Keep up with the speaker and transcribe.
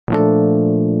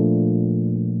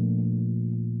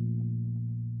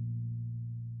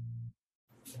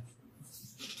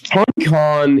Tony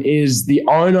Khan is the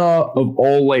owner of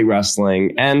All Elite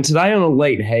Wrestling, and today on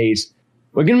Elite Heat,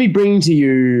 we're going to be bringing to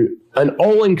you an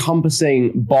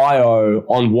all-encompassing bio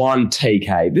on one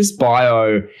TK. This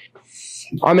bio,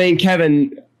 I mean,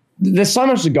 Kevin, there's so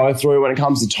much to go through when it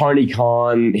comes to Tony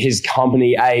Khan, his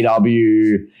company,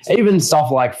 AEW, even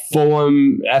stuff like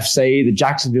Fulham FC, the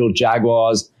Jacksonville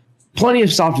Jaguars. Plenty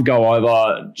of stuff to go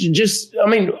over. Just, I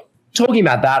mean, talking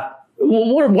about that,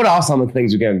 what are some of the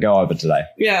things we're going to go over today?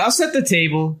 Yeah, I'll set the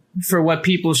table for what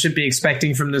people should be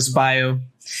expecting from this bio.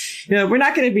 We're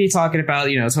not going to be talking about,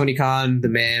 Tony Khan, the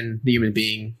man, the human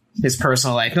being, his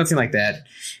personal life, nothing like that.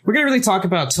 We're going to really talk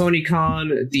about Tony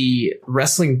Khan, the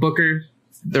wrestling booker,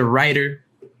 the writer,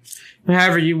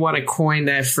 however you want to coin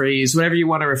that phrase, whatever you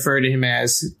want to refer to him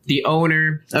as, the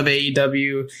owner of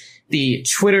AEW, the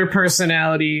Twitter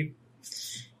personality,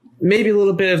 maybe a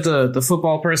little bit of the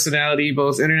football personality,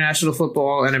 both international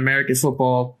football and American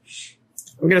football.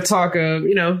 We're going to talk,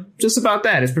 just about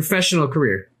that, his professional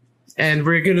career. And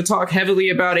we're going to talk heavily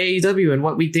about AEW and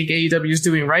what we think AEW is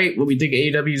doing right, what we think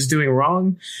AEW is doing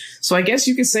wrong. So I guess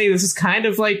you could say this is kind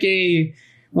of like a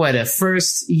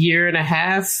first year and a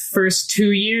half, first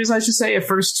 2 years, I should say, a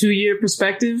first 2 year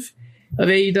perspective of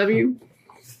AEW.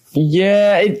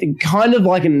 Yeah, it kind of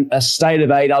like a state of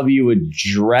AEW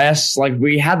address. Like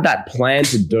we had that plan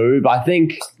to do, but I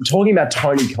think talking about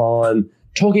Tony Khan,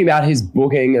 talking about his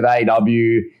booking of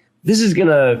AEW, this is going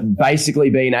to basically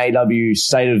be an AEW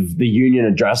State of the Union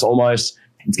address almost.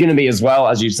 It's going to be, as well,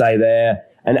 as you say there,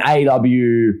 an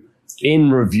AEW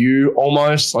in review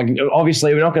almost. Like,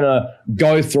 obviously, we're not going to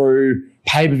go through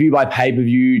pay-per-view by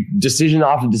pay-per-view, decision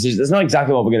after decision. That's not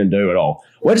exactly what we're going to do at all.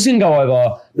 We're just going to go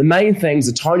over the main things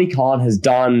that Tony Khan has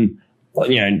done,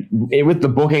 with the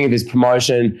booking of his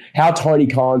promotion, how Tony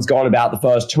Khan's gone about the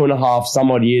first 2.5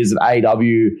 some odd years of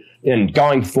AEW, and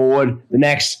going forward, the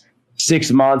next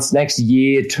 6 months, next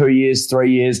year, 2 years,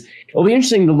 3 years. It'll be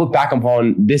interesting to look back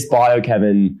upon this bio,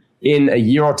 Kevin, in a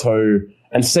year or two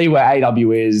and see where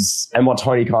AEW is and what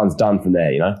Tony Khan's done from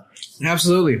there,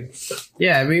 Absolutely.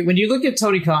 Yeah, I mean, when you look at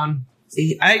Tony Khan,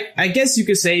 I guess you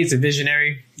could say he's a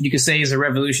visionary. You could say he's a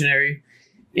revolutionary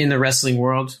in the wrestling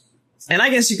world. And I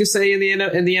guess you could say in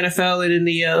the NFL and in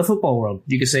the football world,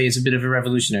 you could say he's a bit of a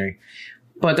revolutionary.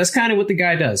 But that's kind of what the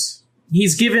guy does.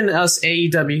 He's given us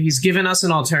AEW. He's given us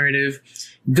an alternative,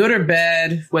 good or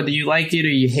bad, whether you like it or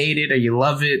you hate it or you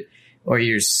love it or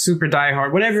you're super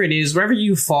diehard, whatever it is, wherever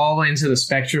you fall into the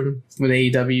spectrum with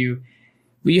AEW,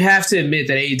 we have to admit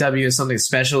that AEW is something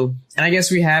special. And I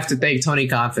guess we have to thank Tony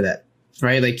Khan for that,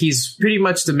 right? Like, he's pretty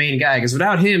much the main guy, because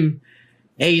without him,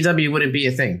 AEW wouldn't be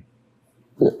a thing.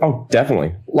 Oh,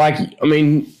 definitely. Like, I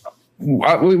mean,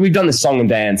 we've done this song and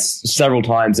dance several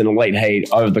times in Elite Heat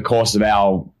over the course of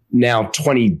our now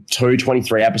 22,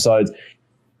 23 episodes.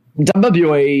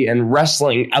 WWE and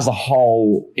wrestling as a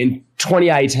whole in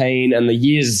 2018 and the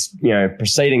years,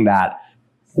 preceding that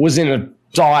was in a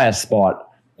dire spot.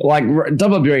 Like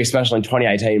WWE, especially in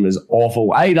 2018, was awful.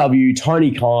 AEW,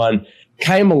 Tony Khan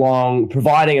came along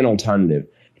providing an alternative.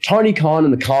 Tony Khan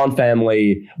and the Khan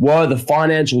family were the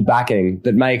financial backing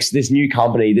that makes this new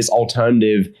company, this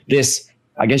alternative, this,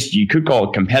 I guess you could call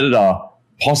it competitor,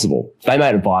 possible. They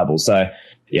made it viable. So,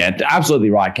 yeah, absolutely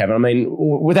right, Kevin. I mean,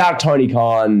 without Tony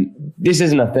Khan, this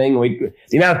isn't a thing.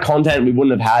 The amount of content we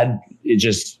wouldn't have had, it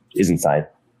just is insane.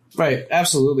 Right,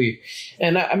 absolutely.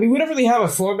 And I mean, we don't really have a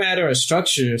format or a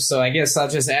structure, so I guess I'll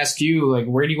just ask you, like,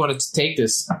 where do you want to take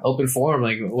this open forum?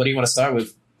 Like, what do you want to start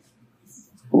with?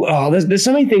 Oh, there's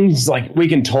so many things like we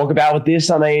can talk about with this.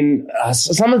 I mean,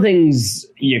 some of the things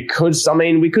we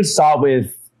could start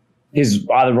with his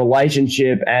either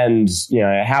relationship and,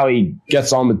 how he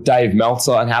gets on with Dave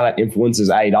Meltzer and how that influences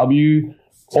AEW,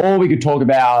 or we could talk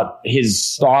about his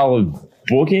style of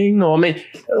booking. Or, I mean,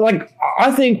 like,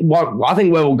 I think where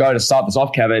we'll go to start this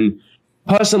off, Kevin,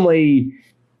 personally,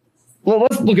 well,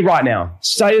 let's look at right now.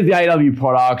 State of the AEW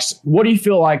products. What do you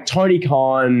feel like Tony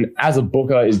Khan as a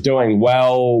booker is doing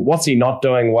well? What's he not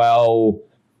doing well?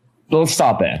 Let's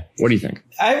start there. What do you think?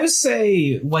 I would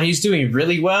say what he's doing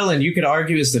really well, and you could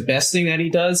argue is the best thing that he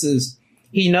does, is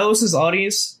he knows his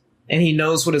audience and he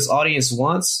knows what his audience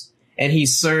wants, and he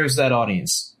serves that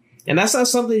audience. And that's not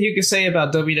something you could say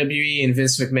about WWE and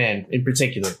Vince McMahon in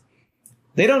particular.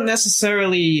 They don't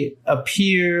necessarily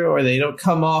appear, or they don't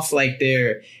come off like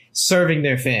they're serving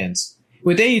their fans.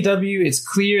 With AEW, it's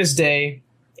clear as day.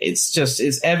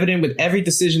 It's evident with every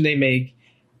decision they make.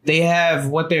 They have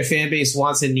what their fan base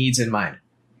wants and needs in mind.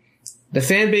 The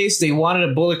fan base, they wanted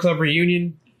a Bullet Club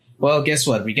reunion. Well, guess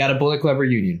what? We got a Bullet Club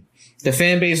reunion. The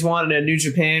fan base wanted a New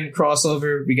Japan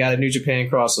crossover. We got a New Japan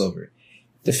crossover.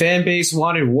 The fan base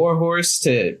wanted Warhorse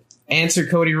to answer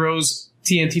Cody Rhodes'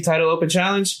 TNT title open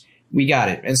challenge, we got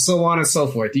it. And so on and so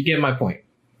forth. You get my point.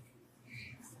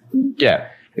 Yeah,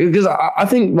 because I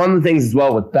think one of the things as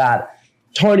well with that,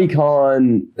 Tony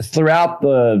Khan, throughout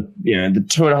the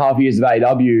 2.5 years of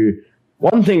AEW,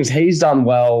 one thing he's done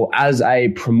well as a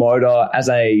promoter, as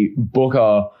a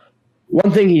booker,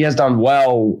 one thing he has done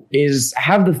well is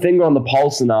have the finger on the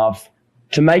pulse enough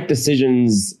to make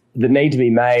decisions that need to be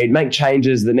made, make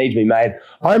changes that need to be made.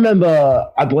 I remember,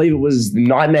 I believe it was the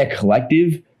Nightmare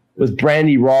Collective with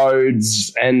Brandy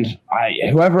Rhodes and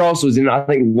whoever else was in it. I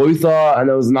think Luther, and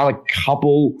there was another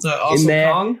couple in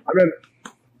there. Kong? I remember.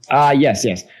 Yes.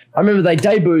 I remember they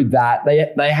debuted that.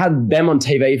 They had them on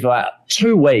TV for like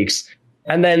 2 weeks,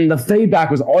 and then the feedback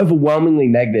was overwhelmingly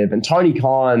negative, and Tony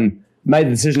Khan made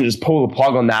the decision to just pull the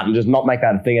plug on that and just not make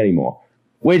that a thing anymore.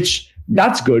 Which,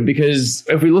 that's good, because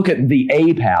if we look at the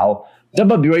E-Pal,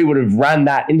 WWE would have ran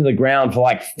that into the ground for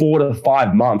like 4 to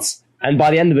 5 months, and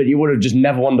by the end of it, you would have just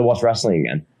never wanted to watch wrestling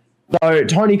again. So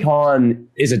Tony Khan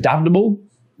is adaptable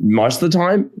most of the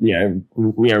time,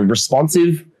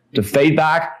 responsive to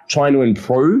feedback, trying to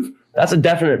improve. That's a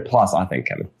definite plus, I think,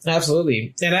 Kevin.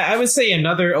 Absolutely. And I would say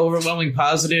another overwhelming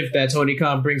positive that Tony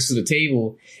Khan brings to the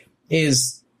table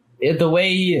is the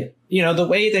way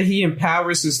that he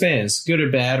empowers his fans, good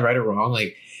or bad, right or wrong.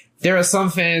 Like, there are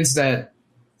some fans that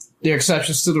they're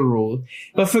exceptions to the rule,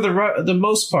 but for the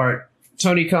most part,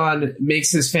 Tony Khan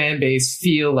makes his fan base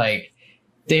feel like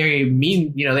they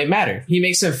matter. He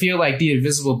makes them feel like the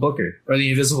invisible booker or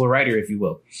the invisible writer, if you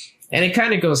will. And it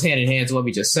kind of goes hand in hand to what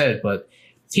we just said, but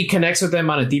he connects with them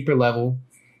on a deeper level.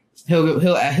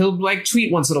 He'll like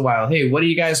tweet once in a while. Hey, what do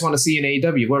you guys want to see in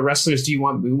AEW? What wrestlers do you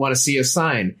want to see us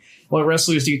sign? What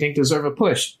wrestlers do you think deserve a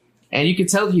push? And you can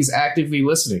tell he's actively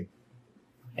listening.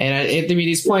 And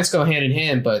these points go hand in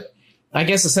hand, but I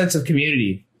guess a sense of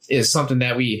community is something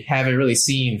that we haven't really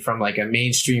seen from like a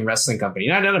mainstream wrestling company.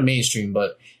 Not a mainstream,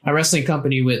 but a wrestling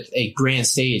company with a grand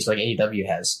stage like AEW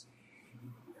has.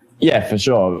 Yeah, for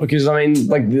sure. Because I mean,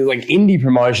 like indie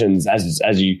promotions,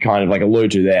 as you kind of like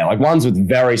allude to there, like ones with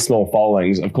very small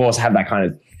followings, of course, have that kind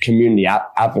of community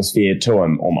atmosphere to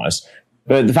them almost.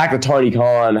 But the fact that Tony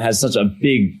Khan has such a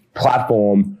big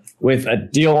platform with a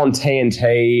deal on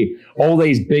TNT, all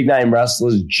these big name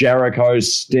wrestlers, Jericho,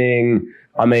 Sting,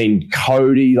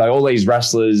 Cody, like all these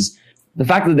wrestlers, the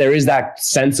fact that there is that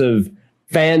sense of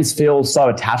fans feel so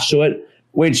attached to it,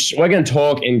 which we're going to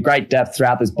talk in great depth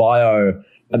throughout this bio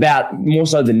about more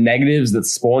so the negatives that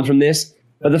spawn from this.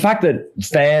 But the fact that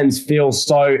fans feel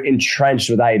so entrenched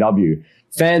with AEW,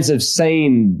 fans have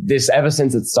seen this ever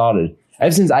since it started.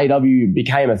 Ever since AEW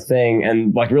became a thing,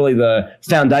 and like really the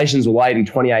foundations were laid in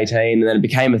 2018, and then it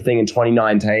became a thing in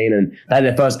 2019, and they had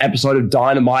their first episode of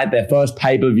Dynamite, their first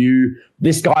pay-per-view.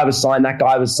 This guy was signed, that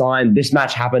guy was signed, this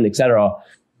match happened, etc.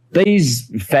 These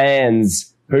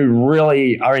fans who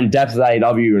really are in depth with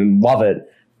AEW and love it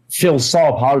feel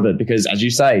so a part of it because, as you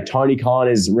say, Tony Khan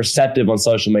is receptive on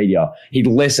social media. He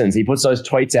listens. He puts those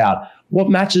tweets out. What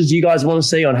matches do you guys want to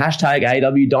see on hashtag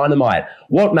AEW Dynamite?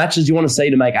 What matches do you want to see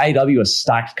to make AEW a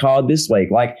stacked card this week?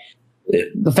 Like,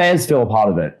 the fans feel a part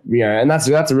of it, and that's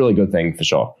a really good thing for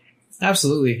sure.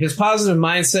 Absolutely. His positive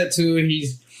mindset too.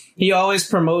 He always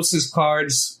promotes his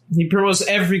cards. He promotes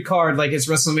every card like it's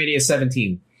WrestleMania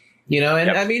 17. And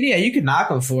yep. You can knock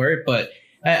him for it, but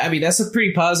that's a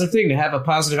pretty positive thing to have a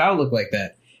positive outlook like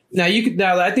that. Now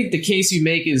I think the case you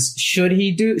make is should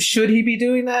he be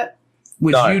doing that?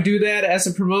 Would you do that as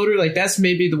a promoter? Like, that's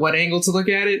maybe the one angle to look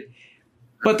at it.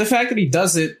 But the fact that he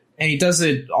does it, and he does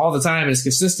it all the time and is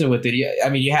consistent with it,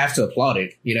 you have to applaud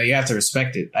it. You have to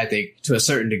respect it, I think, to a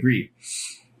certain degree.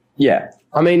 Yeah.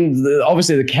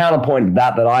 Obviously the counterpoint to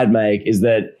that I'd make is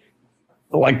that,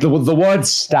 like, the word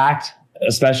stacked,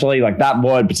 especially, like that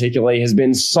word particularly, has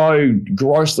been so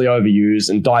grossly overused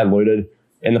and diluted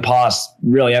in the past,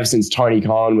 really ever since Tony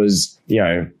Khan was,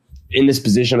 in this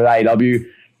position with AEW.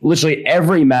 Literally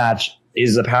every match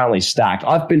is apparently stacked.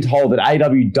 I've been told that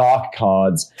AEW Dark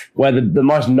cards, where the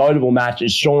most notable match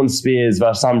is Shawn Spears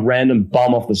versus some random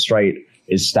bum off the street,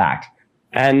 is stacked.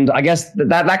 And I guess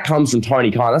that comes from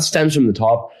Tony Khan. That stems from the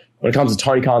top when it comes to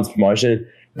Tony Khan's promotion.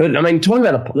 But talking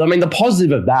about the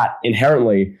positive of that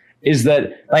inherently is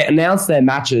that they announce their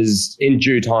matches in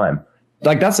due time.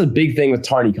 Like, that's a big thing with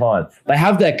Tony Khan. They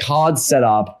have their cards set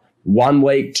up 1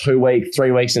 week, 2 weeks, 3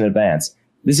 weeks in advance.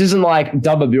 This isn't like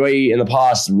WWE in the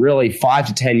past, really 5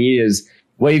 to 10 years,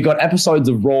 where you've got episodes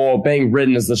of Raw being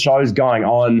written as the show's going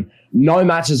on. No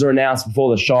matches are announced before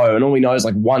the show, and all we know is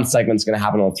like one segment's going to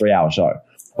happen on a 3-hour show.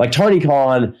 Like, Tony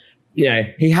Khan,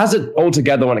 he has it all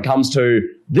together when it comes to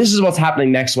this is what's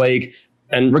happening next week.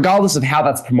 And regardless of how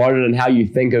that's promoted and how you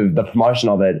think of the promotion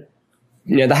of it,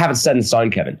 they haven't set in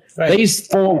stone, Kevin. Right. These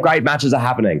 4 great matches are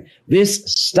happening. This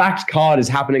stacked card is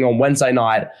happening on Wednesday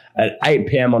night at 8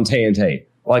 p.m. on TNT.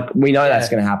 Like, we know that's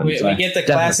going to happen. We get the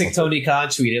classic Tony Khan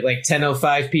tweet at like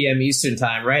 10:05 p.m. Eastern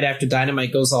time, right after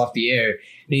Dynamite goes off the air. And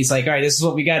he's like, all right, this is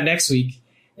what we got next week.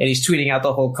 And he's tweeting out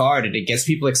the whole card, and it gets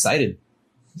people excited.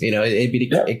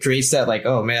 It creates that, like,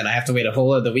 oh, man, I have to wait a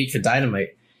whole other week for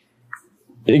Dynamite.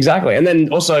 Exactly. And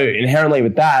then also inherently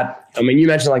with that, I mean, you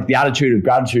mentioned like the attitude of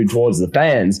gratitude towards the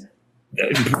fans.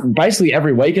 Basically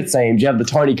every week it seems you have the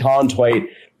Tony Khan tweet.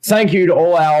 Thank you to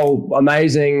all our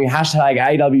amazing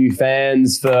 #AW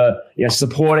fans for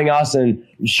supporting us and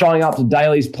showing up to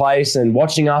Daly's Place and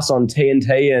watching us on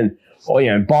TNT and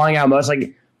buying our merch.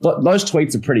 Like those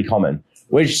tweets are pretty common.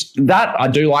 Which that I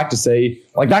do like to see.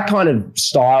 Like that kind of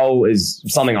style is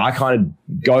something I kind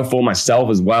of go for myself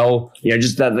as well.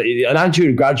 Just that an attitude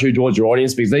of gratitude towards your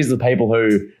audience, because these are the people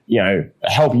who,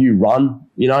 help you run,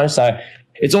 So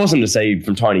it's awesome to see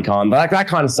from Tony Khan. But that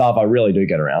kind of stuff I really do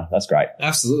get around. That's great.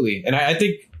 Absolutely. And I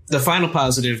think the final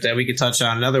positive that we could touch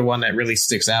on, another one that really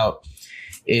sticks out,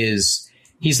 is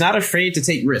he's not afraid to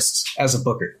take risks as a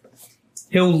booker.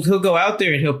 He'll go out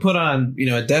there and he'll put on,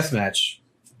 a death match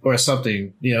or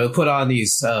something, put on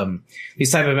these type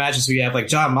of matches where you have like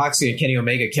Jon Moxley and Kenny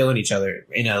Omega killing each other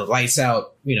in a lights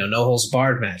out, no holds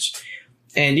barred match.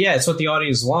 And yeah, it's what the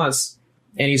audience wants,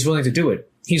 and he's willing to do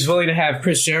it. He's willing to have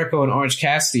Chris Jericho and Orange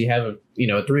Cassidy have a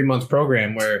 3-month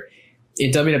program where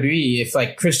in WWE, if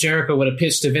like Chris Jericho would have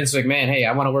pitched to Vince McMahon, hey,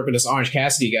 I want to work with this Orange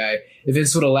Cassidy guy,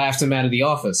 Vince would have laughed him out of the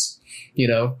office,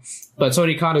 But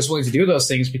Tony Khan is willing to do those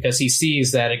things because he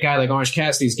sees that a guy like Orange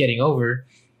Cassidy is getting over.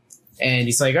 And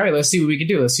he's like, all right, let's see what we can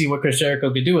do. Let's see what Chris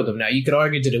Jericho could do with him. Now, you could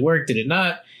argue, did it work? Did it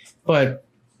not? But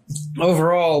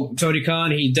overall, Tony Khan,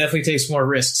 he definitely takes more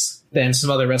risks than some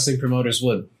other wrestling promoters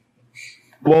would.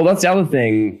 Well, that's the other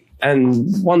thing.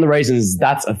 And one of the reasons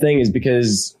that's a thing is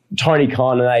because Tony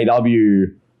Khan and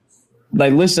AEW,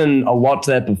 they listen a lot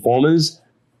to their performers,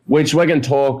 which we're going to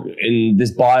talk in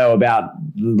this bio about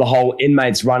the whole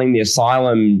inmates running the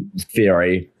asylum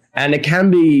theory. And it can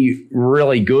be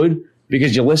really good,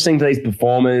 because you're listening to these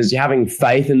performers, you're having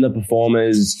faith in the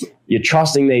performers, you're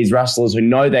trusting these wrestlers who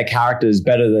know their characters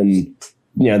better than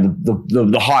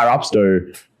the higher ups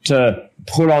do, to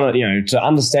put on it, to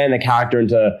understand the character and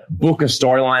to book a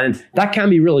storyline, and that can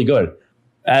be really good.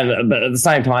 But at the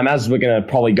same time, as we're going to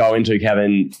probably go into,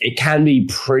 Kevin, it can be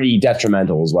pretty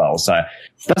detrimental as well. So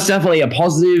that's definitely a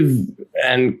positive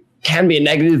and can be a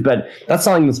negative, but that's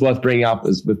something that's worth bringing up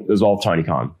as well with Tony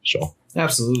Khan, sure.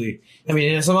 Absolutely. I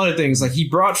mean, and some other things, like he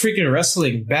brought freaking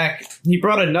wrestling back. He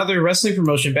brought another wrestling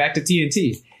promotion back to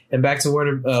TNT and back to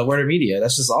Warner Media.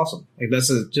 That's just awesome. Like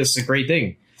that's just a great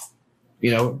thing.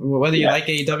 Whether you like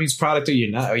AEW's product or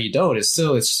you don't,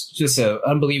 it's just an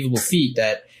unbelievable feat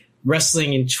that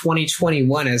wrestling in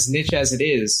 2021, as niche as it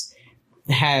is,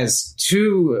 has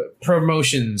 2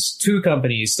 promotions, 2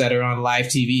 companies that are on live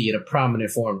TV in a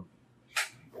prominent form.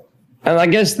 And I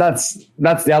guess that's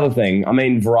the other thing. I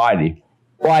mean, variety.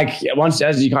 Like, once,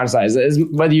 as you kind of say, is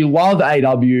whether you love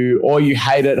AEW or you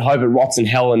hate it, hope it rots in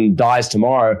hell and dies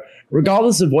tomorrow,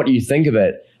 regardless of what you think of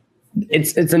it,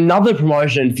 it's another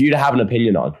promotion for you to have an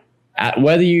opinion on.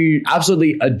 Whether you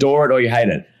absolutely adore it or you hate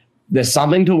it, there's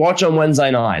something to watch on Wednesday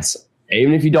nights.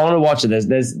 Even if you don't want to watch it,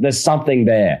 there's something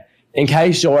there. In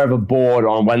case you're ever bored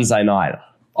on Wednesday night,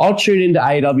 I'll tune into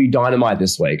AEW Dynamite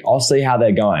this week. I'll see how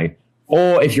they're going.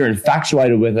 Or if you're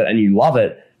infatuated with it and you love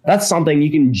it, that's something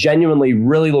you can genuinely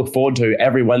really look forward to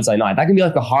every Wednesday night. That can be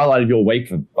like the highlight of your week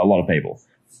for a lot of people.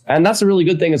 And that's a really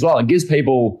good thing as well. It gives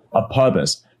people a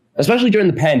purpose, especially during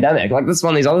the pandemic. Like, that's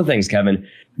one of these other things, Kevin.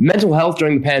 Mental health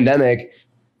during the pandemic,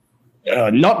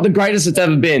 not the greatest it's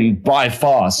ever been by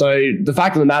far. So the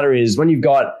fact of the matter is, when you've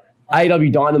got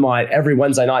AEW Dynamite every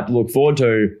Wednesday night to look forward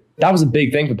to, that was a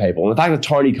big thing for people. And the fact that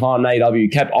Tony Khan and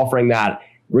AEW kept offering that,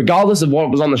 regardless of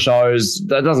what was on the shows,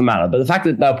 that doesn't matter. But the fact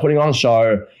that they're putting on a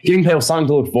show, giving people something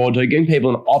to look forward to, giving people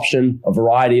an option, a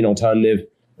variety, an alternative,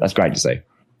 that's great to see.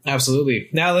 Absolutely.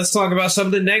 Now let's talk about some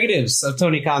of the negatives of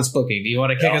Tony Khan's booking. Do you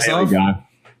want to kick us off?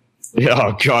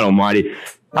 Oh, God almighty.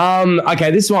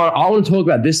 Okay, this one, I want to talk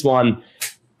about this one.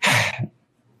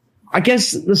 I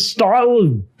guess the style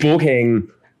of booking,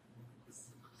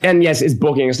 and yes, it's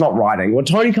booking, it's not writing. What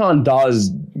Tony Khan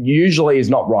does usually is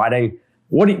not writing.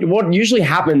 What usually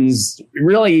happens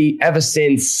really ever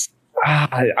since,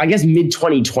 I guess,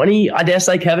 mid-2020, I dare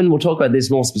say, Kevin. We'll talk about this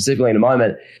more specifically in a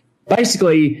moment.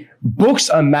 Basically, books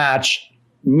a match.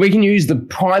 We can use the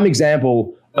prime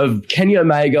example of Kenny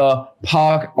Omega,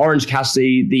 Park, Orange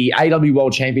Cassidy, the AW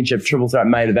World Championship Triple Threat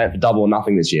main event for Double or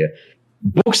Nothing this year.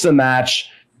 Books the match,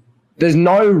 There's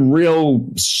no real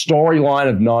storyline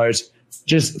of note.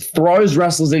 Just throws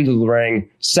wrestlers into the ring,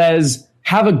 says,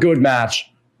 have a good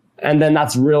match, and then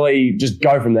that's really just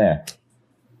go from there.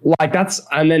 Like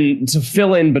and then to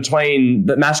fill in between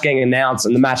the match getting announced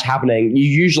and the match happening, you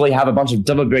usually have a bunch of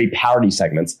WWE parody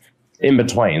segments in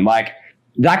between. Like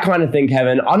that kind of thing,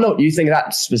 Kevin. I don't know what you think of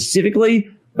that specifically,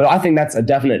 but I think that's a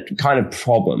definite kind of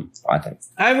problem, I think.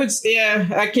 I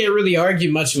can't really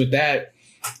argue much with that.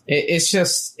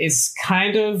 It's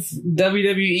kind of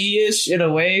WWE-ish in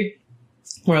a way,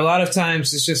 where a lot of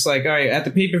times it's just like, all right, at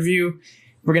the pay-per-view,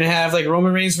 we're going to have like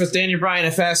Roman Reigns versus Daniel Bryan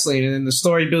at Fastlane, and then the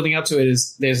story building up to it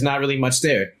is there's not really much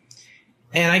there.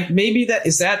 And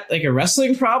is that like a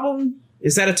wrestling problem?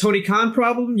 Is that a Tony Khan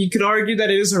problem? You could argue that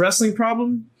it is a wrestling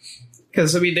problem.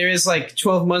 Because, I mean, there is like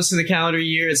 12 months in the calendar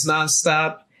year. It's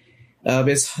nonstop.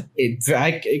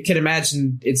 I can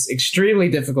imagine it's extremely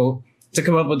difficult to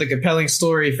come up with a compelling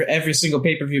story for every single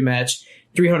pay-per-view match,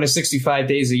 365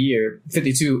 days a year,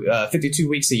 52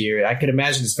 weeks a year. I could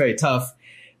imagine it's very tough.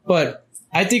 But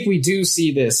I think we do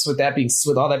see this, with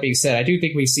all that being said, I do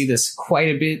think we see this quite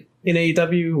a bit in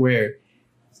AEW, where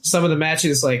some of the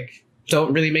matches like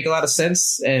don't really make a lot of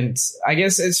sense. And I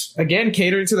guess it's, again,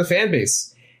 catering to the fan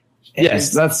base.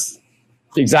 Yes, that's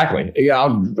exactly. Yeah,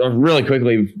 I'll really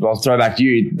quickly, I'll throw back to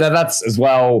you. That's as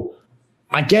well.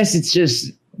 I guess it's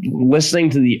just listening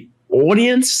to the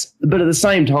audience, but at the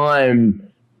same time,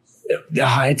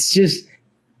 it's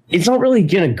not really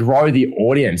going to grow the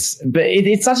audience. But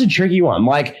it's such a tricky one.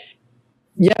 Like,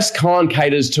 yes, Khan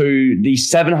caters to the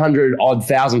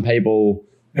 700,000 people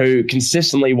who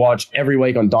consistently watch every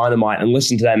week on Dynamite and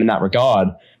listen to them in that regard.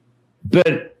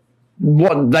 But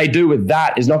what they do with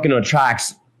that is not going to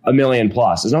attract 1 million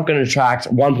plus. It's not going to attract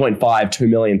 1.5, 2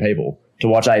 million people to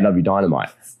watch AEW Dynamite.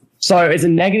 So it's a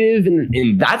negative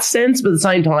in that sense, but at the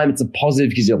same time, it's a positive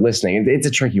because you're listening. It's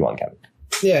a tricky one, Kevin.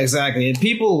 Yeah, exactly. And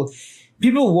people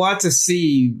want to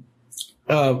see,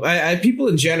 people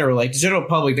in general, like the general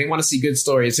public, they want to see good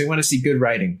stories. They want to see good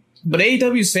writing. But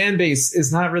AEW's fan base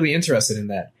is not really interested in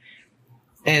that.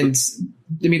 And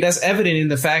I mean, that's evident in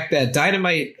the fact that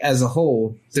Dynamite as a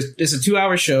whole, it's a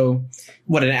 2-hour show,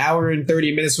 an hour and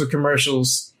 30 minutes with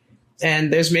commercials.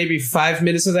 And there's maybe 5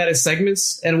 minutes of that as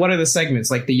segments. And what are the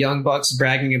segments? Like the Young Bucks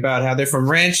bragging about how they're from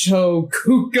Rancho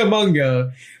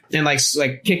Cucamonga and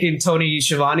like kicking Tony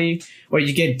Schiavone, or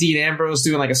you get Dean Ambrose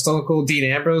doing like a Stone Cold Dean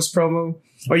Ambrose promo,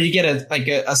 or you get a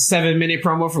 7-minute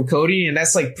promo from Cody. And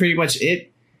that's like pretty much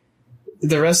it.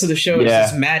 The rest of the show is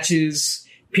just matches,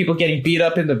 people getting beat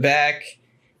up in the back,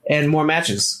 and more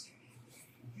matches.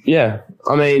 Yeah,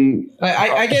 I mean,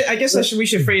 I guess we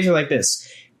should phrase it like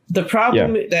this: the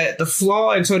problem, that the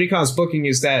flaw in Tony Khan's booking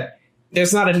is that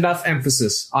there's not enough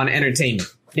emphasis on entertainment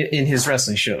in his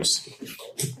wrestling shows.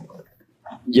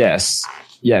 Yes,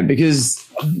 yeah, because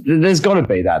there's got to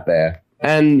be that there,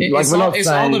 and it's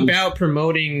all about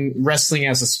promoting wrestling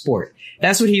as a sport.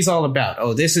 That's what he's all about.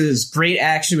 Oh, this is great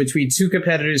action between two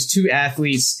competitors, two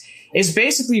athletes. It's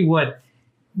basically what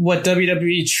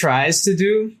WWE tries to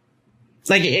do.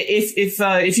 Like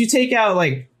if you take out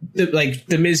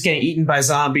the Miz getting eaten by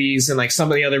zombies and like some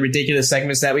of the other ridiculous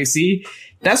segments that we see,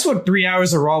 that's what 3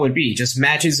 hours of Raw would be, just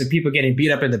matches of people getting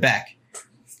beat up in the back.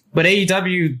 But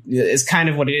AEW is kind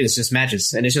of what it is, just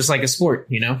matches, and it's just like a sport,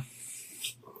 you know?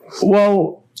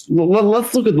 Well,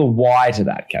 let's look at the why to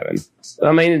that, Kevin.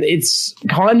 I mean, it's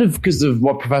kind of because of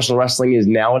what professional wrestling is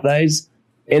nowadays,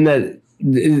 in that,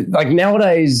 like,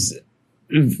 nowadays,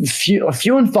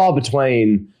 few and far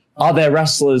between are there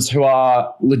wrestlers who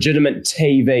are legitimate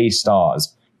TV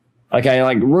stars. Okay,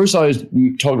 like Russo's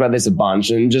talked about this a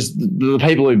bunch, and just the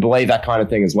people who believe that kind of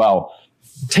thing as well.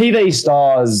 TV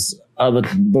stars are the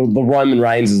Roman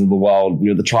Reigns of the world,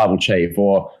 the Tribal Chief,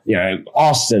 or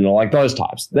Austin, or like those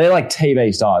types. They're like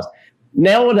TV stars.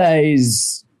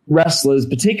 Nowadays, wrestlers,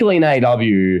 particularly in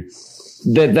AEW,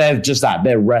 they're just that.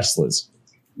 They're wrestlers,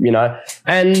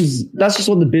 and that's just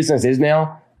what the business is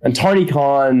now. And Tony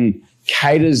Khan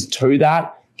caters to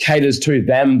that, caters to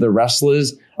them, the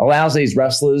wrestlers, allows these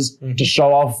wrestlers to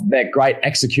show off their great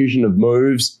execution of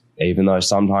moves, even though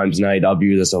sometimes in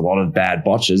AEW there's a lot of bad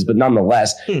botches, but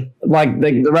nonetheless, like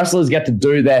the wrestlers get to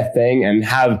do their thing and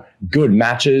have good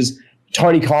matches.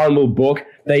 Tony Khan will book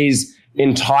these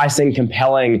enticing,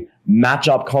 compelling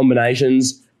matchup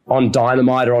combinations on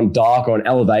Dynamite or on Dark or on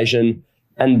Elevation,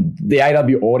 and the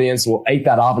AEW audience will eat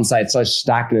that up and say it's so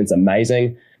stacked and it's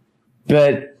amazing.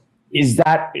 But is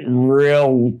that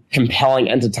real compelling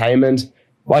entertainment?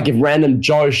 Like if random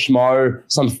Joe Schmo,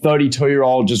 some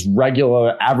 32-year-old, just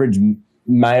regular average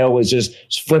male is just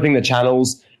flipping the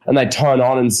channels and they turn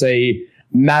on and see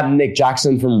Mad Nick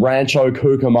Jackson from Rancho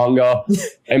Cucamonga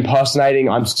impersonating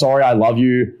 "I'm sorry, I love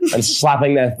you" and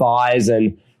slapping their thighs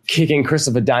and kicking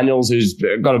Christopher Daniels, who's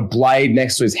got a blade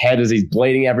next to his head as he's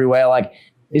bleeding everywhere. Like,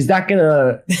 is that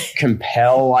gonna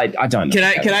compel? I don't know.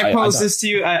 Can I pose this to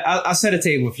you? I'll set a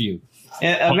table for you.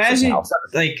 Imagine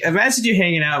you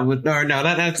hanging out with, or no,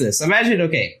 not this. Imagine,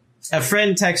 okay, a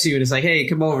friend texts you and it's like, hey,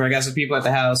 come over. I got some people at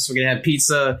the house. We're gonna have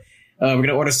pizza. We're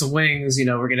gonna order some wings. You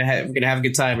know, we're gonna have a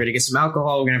good time. We're gonna get some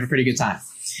alcohol. We're gonna have a pretty good time.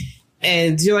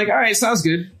 And you're like, all right, sounds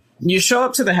good. You show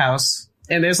up to the house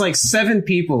and there's like 7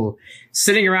 people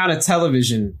sitting around a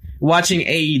television watching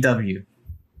AEW.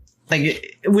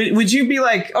 Like, would you be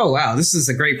like, oh wow, this is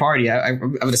a great party.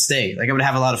 I'm gonna stay. Like, I'm gonna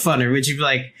have a lot of fun. Or would you be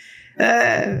like,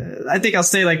 I think I'll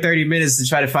stay like 30 minutes to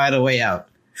try to find a way out?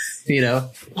 You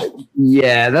know?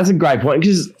 Yeah, that's a great point,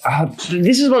 because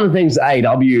this is one of the things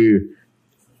AEW.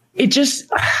 It just,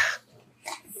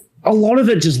 a lot of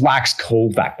it just lacks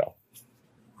cool factor.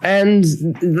 And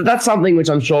that's something which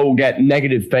I'm sure will get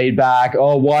negative feedback.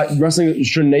 Oh, what? Wrestling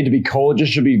shouldn't need to be cool. It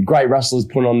just should be great wrestlers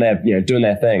putting on their, doing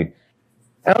their thing.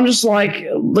 And I'm just like,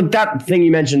 look, that thing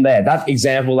you mentioned there, that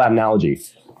example, that analogy.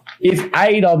 If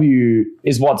AEW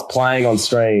is what's playing on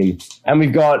screen and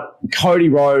we've got Cody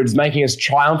Rhodes making his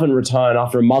triumphant return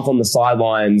after a month on the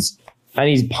sidelines and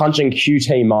he's punching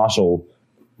QT Marshall,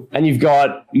 and you've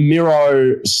got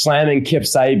Miro slamming Kip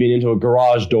Sabian into a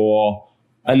garage door,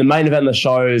 and the main event of the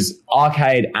show is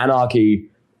Arcade Anarchy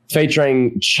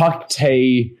featuring Chuck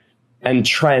T and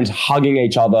Trent hugging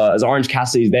each other as Orange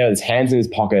Cassidy's there with his hands in his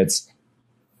pockets.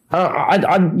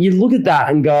 You look at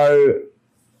that and go,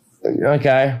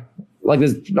 okay, like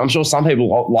I'm sure some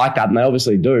people like that, and they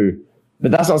obviously do,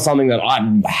 but that's not something that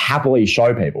I'd happily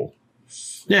show people.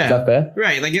 Yeah. Is that fair?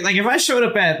 Right. Like if I showed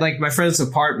up at like my friend's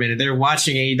apartment and they're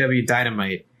watching AEW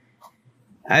Dynamite,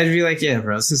 I'd be like, yeah,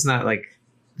 bro, this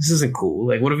isn't cool.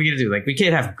 Like, what are we gonna do? Like, we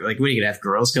can't have, like, what are you gonna have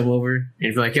girls come over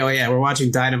and be like, oh yeah, we're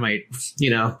watching Dynamite,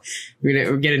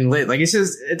 we're getting lit. Like, it's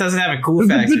just, it doesn't have a cool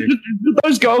factor.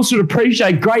 Those girls should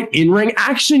appreciate great in-ring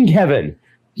action, Kevin.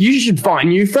 You should find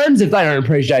new friends if they don't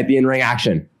appreciate the in-ring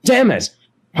action. Damn it.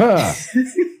 Huh.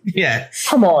 Yeah.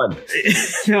 Come on.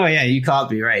 Oh yeah, you caught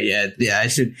me, right? Yeah, I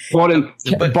should.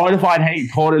 Bonafide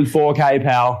hate caught in 4K,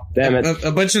 pal. Damn it.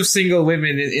 A bunch of single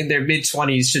women in their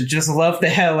mid-20s should just love the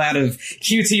hell out of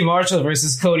QT Marshall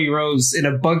versus Cody Rhodes in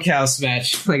a bunkhouse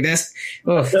match. Like, that's,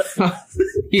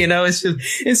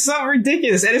 it's so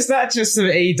ridiculous. And it's not just an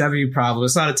AEW problem.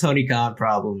 It's not a Tony Khan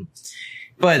problem.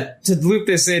 But to loop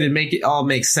this in and make it all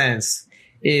make sense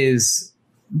is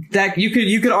that you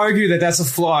could argue that that's a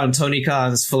flaw in Tony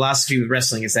Khan's philosophy with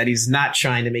wrestling, is that he's not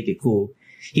trying to make it cool.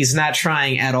 He's not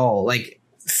trying at all, like,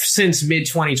 since mid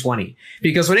 2020.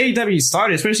 Because when AEW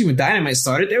started, especially when Dynamite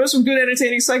started, there was some good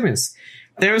entertaining segments.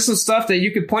 There was some stuff that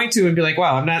you could point to and be like,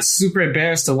 wow, I'm not super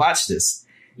embarrassed to watch this.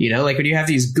 Like when you have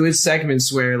these good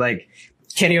segments where, like,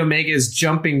 Kenny Omega is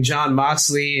jumping Jon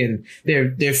Moxley and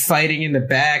they're fighting in the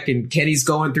back and Kenny's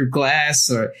going through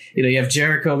glass, or, you have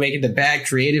Jericho making the bad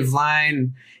creative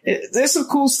line. There's some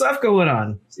cool stuff going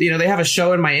on. They have a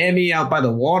show in Miami out by the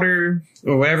water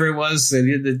or wherever it was,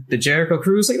 the Jericho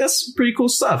cruise. Like, that's pretty cool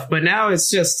stuff. But now it's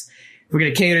just, we're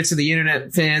going to cater to the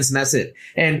internet fans and that's it.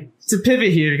 And to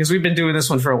pivot here, because we've been doing this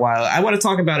one for a while, I want to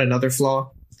talk about another flaw.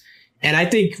 And I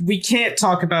think we can't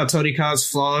talk about Tony Khan's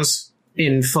flaws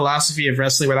in philosophy of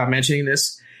wrestling without mentioning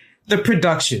this. The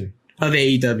production of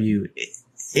AEW,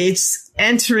 it's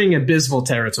entering abysmal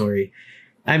territory.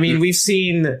 I mean, we've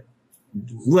seen,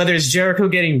 whether it's Jericho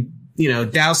getting,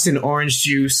 doused in orange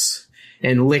juice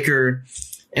and liquor,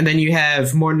 and then you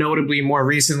have, more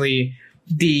recently,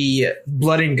 the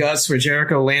blood and guts where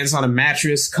Jericho lands on a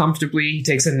mattress comfortably. He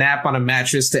takes a nap on a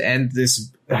mattress to end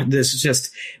this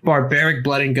just barbaric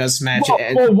blood and guts match.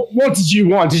 What did you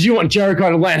want? Did you want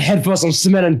Jericho to land headfirst on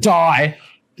cement and die?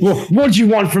 What did you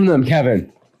want from them,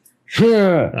 Kevin?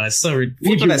 It's so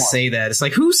people that say that, it's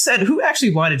like, who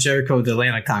actually wanted Jericho to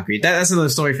land on concrete? That's another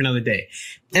story for another day.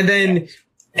 And then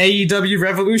AEW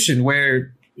Revolution,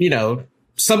 where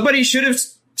somebody should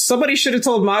have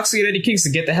told Moxley and Eddie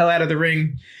Kingston, get the hell out of the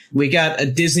ring. We got a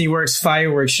Disney Works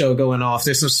fireworks show going off.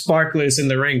 There's some sparklers in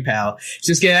the ring, pal.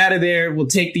 Just get out of there. We'll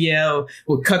take the L.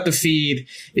 We'll cut the feed.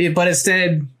 But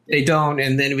instead, they don't.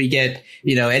 And then we get,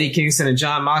 Eddie Kingston and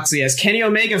Jon Moxley, as Kenny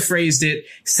Omega phrased it,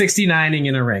 69ing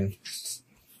in a ring.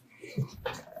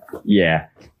 Yeah.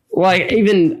 Like,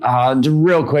 even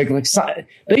real quick, like,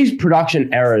 these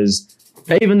production errors,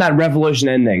 even that Revolution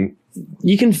ending,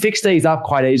 you can fix these up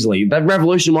quite easily. That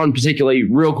Revolution one particularly,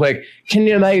 real quick,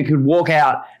 Kenny Omega could walk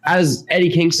out as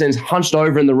Eddie Kingston's hunched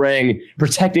over in the ring,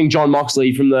 protecting Jon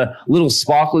Moxley from the little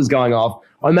sparklers going off.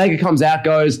 Omega comes out,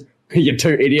 goes, You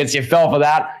two idiots, you fell for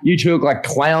that. You two look like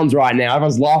clowns right now.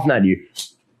 Everyone's laughing at you.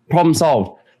 Problem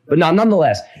solved. But no,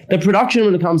 nonetheless, the production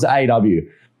when it comes to AEW,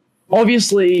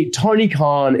 obviously Tony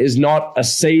Khan is not a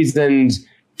seasoned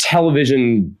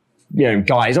television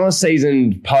guy. He's not a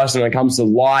seasoned person when it comes to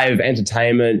live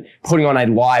entertainment, putting on a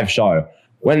live show.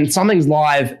 When something's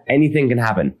live, anything can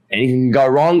happen. Anything can go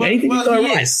wrong. Anything can go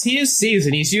right. He is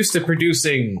seasoned. He's used to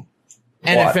producing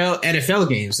NFL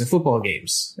games and football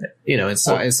games, and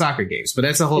soccer games. But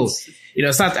that's a whole,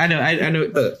 it's not. I know.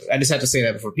 I just have to say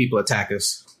that before people attack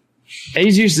us.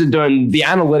 He's used to doing the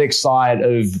analytics side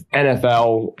of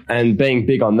NFL and being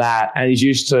big on that, and he's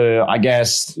used to, I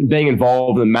guess, being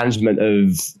involved in the management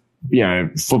of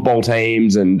football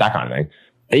teams and that kind of thing.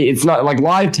 It's not like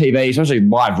live TV, especially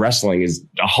live wrestling, is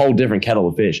a whole different kettle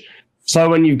of fish. So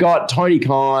when you've got Tony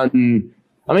Khan,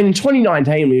 in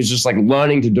 2019, he was just like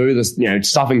learning to do this,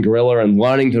 stuff in Gorilla and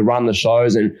learning to run the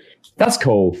shows, and that's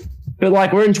cool. But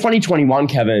like we're in 2021,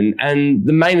 Kevin, and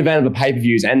the main event of the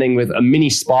pay-per-view is ending with a mini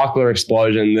sparkler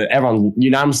explosion that everyone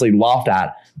unanimously laughed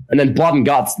at. And then Blood and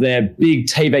Guts, their big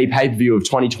TV pay-per-view of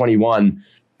 2021,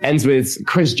 ends with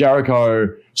Chris Jericho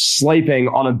sleeping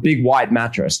on a big white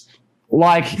mattress.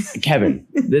 Like, Kevin,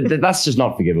 that's just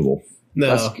not forgivable.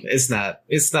 No, it's not.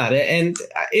 It's not. And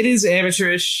it is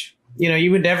amateurish.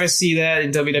 You would never see that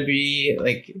in WWE.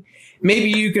 Like, maybe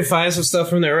you could find some stuff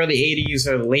from the early 80s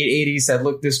or late 80s that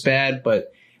looked this bad,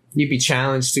 but you'd be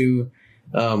challenged to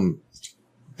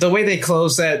the way they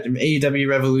closed that AEW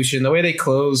Revolution, the way they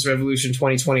closed Revolution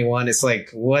 2021. It's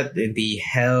like, what in the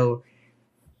hell?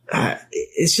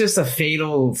 It's just a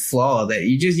fatal flaw that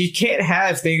you can't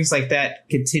have things like that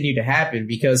continue to happen,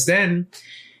 because then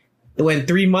when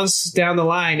 3 months down the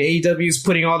line, AEW is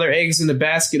putting all their eggs in the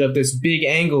basket of this big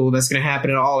angle that's going to happen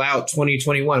at All Out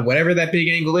 2021, whatever that big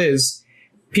angle is,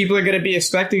 people are going to be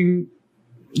expecting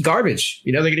garbage.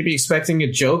 They're going to be expecting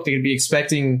a joke. They're going to be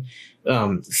expecting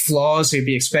flaws. They're going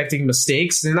to be expecting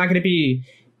mistakes. They're not going to be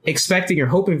expecting or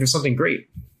hoping for something great.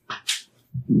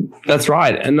 That's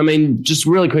right. And just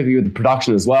really quickly with the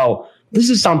production as well, this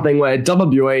is something where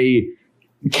WWE,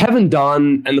 Kevin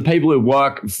Dunn and the people who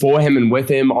work for him and with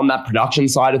him on that production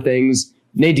side of things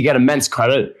need to get immense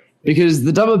credit, because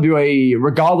the WWE,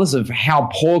 regardless of how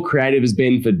poor creative has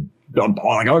been for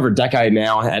like over a decade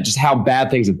now, just how bad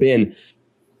things have been,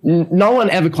 no one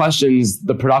ever questions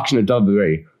the production of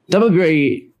WWE.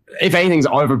 WWE, if anything's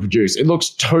overproduced, it looks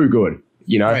too good,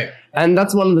 Right. And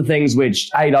that's one of the things which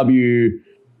AEW's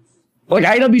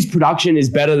production is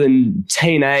better than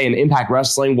TNA and Impact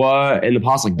Wrestling were in the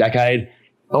past decade.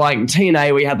 Like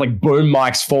TNA, we had boom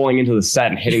mics falling into the set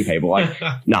and hitting people.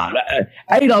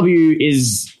 AEW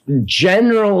is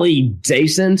generally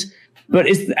decent, but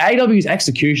it's AEW's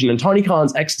execution and Tony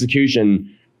Khan's execution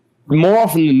more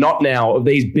often than not now of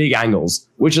these big angles,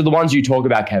 which are the ones you talk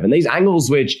about, Kevin. These angles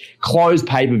which close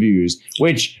pay-per-views,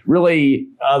 which really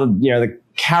are the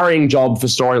carrying job for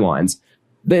storylines.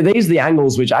 These are the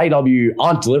angles which AEW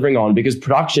aren't delivering on because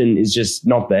production is just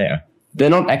not there. They're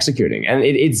not executing. And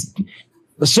it's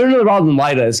sooner rather than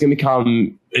later, it's going to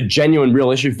become a genuine,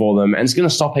 real issue for them. And it's going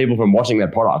to stop people from watching their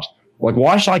product. Like,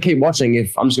 why should I keep watching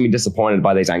if I'm just going to be disappointed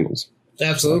by these angles?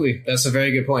 Absolutely. That's a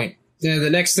very good point. The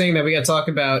next thing that we got to talk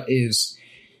about is,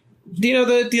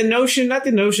 the notion, not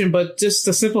the notion, but just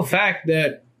the simple fact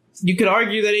that you could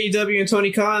argue that AEW and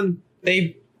Tony Khan,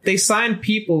 they sign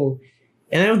people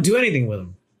and they don't do anything with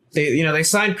them. They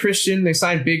signed Christian, they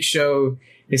signed Big Show,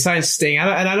 they signed Sting.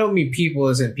 And I don't mean people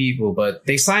as in people, but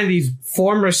they signed these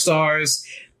former stars,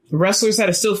 wrestlers that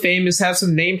are still famous, have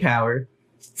some name power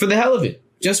for the hell of it.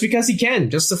 Just because he can,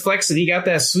 just to flex that he got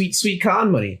that sweet, sweet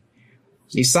Khan money.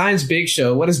 He signs Big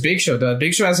Show. What has Big Show done?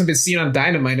 Big Show hasn't been seen on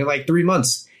Dynamite in 3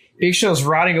 months. Big Show's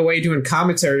rotting away doing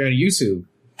commentary on YouTube.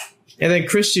 And then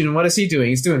Christian, what is he doing?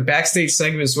 He's doing backstage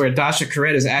segments where Dasha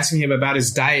Corrette is asking him about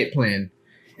his diet plan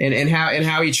and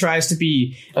how he tries to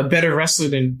be a better wrestler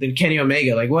than Kenny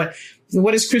Omega. What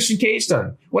has Christian Cage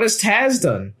done? What has Taz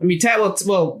done?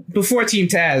 Well, before Team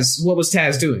Taz, what was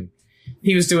Taz doing?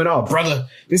 He was doing, brother,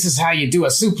 this is how you do a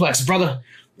suplex, brother.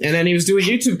 And then he was doing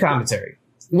YouTube commentary.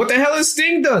 What the hell has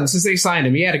Sting done since they signed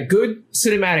him? He had a good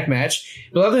cinematic match.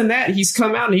 But other than that, he's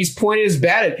come out and he's pointed his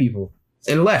bat at people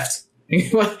and left.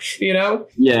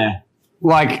 Yeah.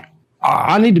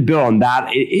 I need to build on that.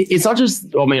 It's not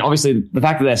just, obviously the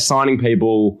fact that they're signing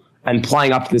people and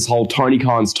playing up to this whole Tony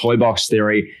Khan's toy box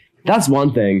theory, that's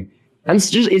one thing. And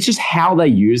it's just how they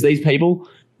use these people.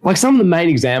 Some of the main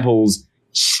examples,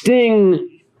 Sting,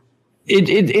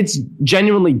 it's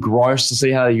genuinely gross to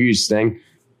see how they use Sting.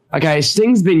 Okay,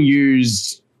 Sting's been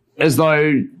used as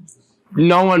though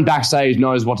no one backstage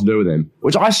knows what to do with him,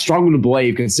 which I struggle to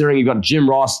believe considering you've got Jim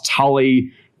Ross,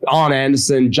 Tully, Arn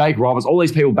Anderson, Jake Roberts, all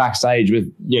these people backstage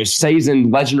with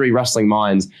seasoned, legendary wrestling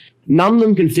minds. None of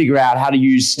them can figure out how to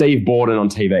use Steve Borden on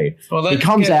TV. Well, he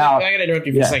comes out. I got to interrupt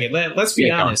you for a second. Let's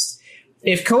be honest.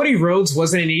 If Cody Rhodes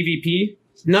wasn't an EVP,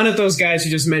 none of those guys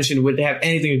you just mentioned would have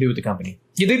anything to do with the company.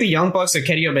 You think the Young Bucks or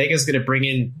Kenny Omega is going to bring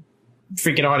in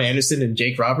freaking Arn Anderson and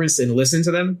Jake Roberts and listen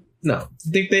to them? No.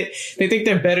 They think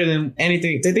they're better than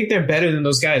anything. They think they're better than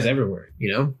those guys everywhere,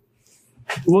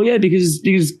 Well, yeah, because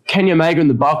Kenny Omega and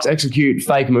the Bucks execute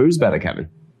fake moves better, Kevin.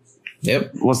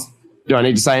 Yep. Do I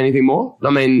need to say anything more? I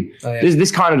mean,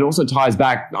 this kind of also ties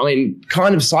back,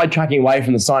 kind of sidetracking away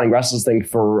from the signing wrestlers thing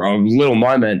for a little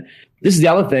moment. This is the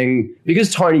other thing,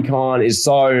 because Tony Khan is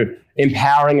so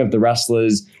empowering of the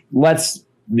wrestlers, lets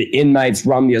the inmates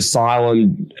run the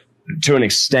asylum to an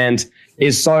extent,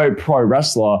 is so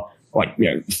pro-wrestler,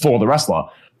 for the wrestler.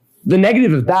 The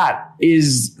negative of that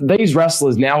is these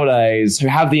wrestlers nowadays who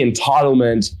have the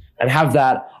entitlement and have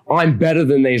that, I'm better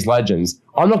than these legends.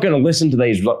 I'm not going to listen to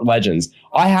these legends.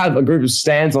 I have a group of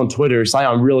stans on Twitter who say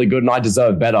I'm really good and I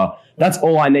deserve better. That's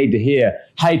all I need to hear.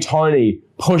 Hey, Tony,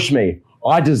 push me.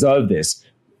 I deserve this.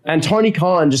 And Tony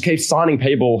Khan just keeps signing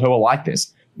people who are like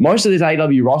this. Most of this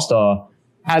AEW roster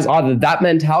has either that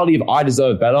mentality of I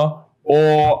deserve better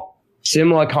or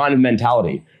similar kind of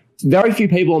mentality. Very few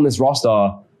people on this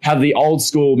roster have the old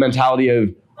school mentality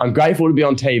of I'm grateful to be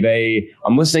on TV.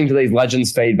 I'm listening to these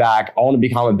legends' feedback. I want to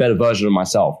become a better version of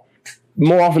myself.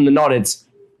 More often than not, it's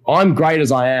I'm great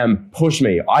as I am. Push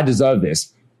me. I deserve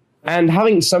this. And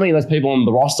having so many of those people on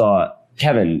the roster,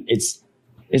 Kevin, it's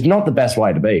not the best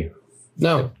way to be.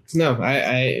 No,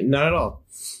 I not at all.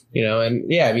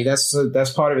 And yeah, I mean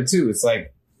that's part of it too. It's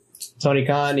like Tony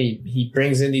Khan, he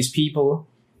brings in these people,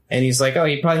 and he's like, oh,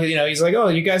 he probably he's like, oh,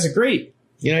 you guys are great.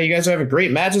 You guys are having great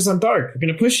matches on Dark. We're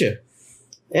gonna push you.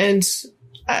 And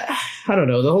I don't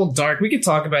know, the whole Dark. We could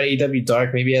talk about AEW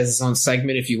Dark maybe as its own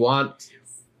segment if you want.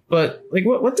 But like,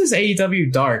 what does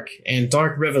AEW Dark and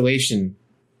Dark Revelation?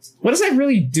 What does that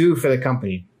really do for the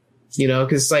company?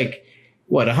 Because like,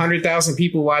 100,000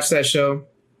 people watch that show,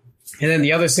 and then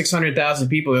the other 600,000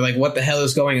 people are like, what the hell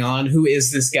is going on? Who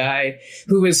is this guy?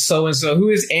 Who is so and so? Who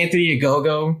is Anthony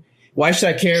Ogogo? Why should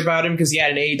I care about him? Because he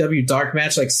had an AEW Dark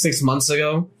match like 6 months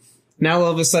ago. Now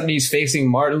all of a sudden he's facing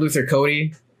Martin Luther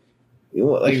Cody.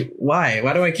 Like, why?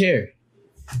 Why do I care?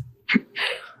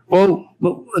 Well,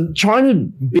 trying to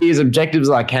be as objective as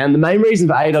I can. The main reason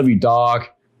for AEW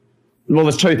Dark, well,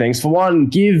 there's two things. For one,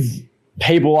 give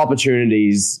people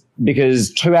opportunities,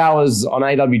 because 2 hours on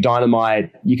AEW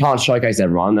Dynamite, you can't showcase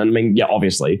everyone. And I mean, yeah,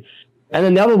 obviously. And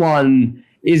then the other one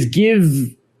is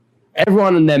give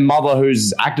everyone and their mother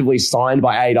who's actively signed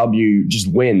by AEW just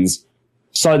wins,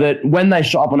 so that when they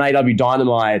show up on AEW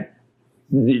Dynamite,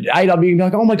 AEW can be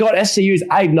like, oh my God, SCU is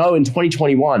 8-0 in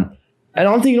 2021. And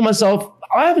I'm thinking to myself,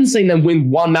 I haven't seen them win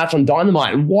one match on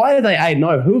Dynamite. Why are they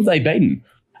 8-0? Who have they beaten?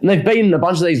 And they've beaten a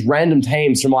bunch of these random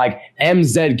teams from like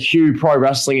MZQ Pro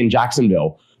Wrestling in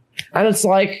Jacksonville. And it's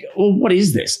like, well, what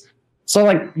is this? So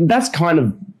like, that's kind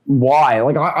of why.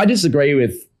 Like, I disagree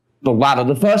with the latter.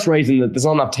 The first reason that there's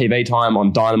not enough TV time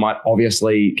on Dynamite,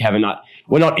 obviously, Kevin,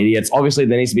 we're not idiots. Obviously,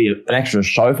 there needs to be an extra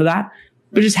show for that.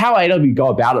 But just how AEW go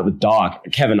about it with Dark,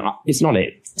 Kevin, it's not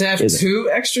it. To have two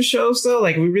extra shows, though?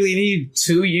 Like, we really need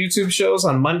 2 YouTube shows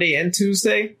on Monday and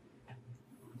Tuesday?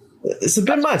 It's a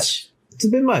bit much. It's a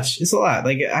bit much. It's a lot.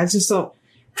 Like, I just don't...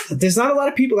 There's not a lot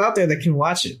of people out there that can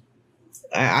watch it.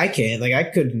 I can't. Like, I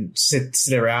couldn't sit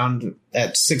around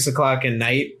at 6 o'clock at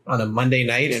night on a Monday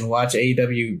night and watch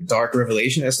AEW Dark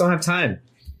Revelation. I just don't have time.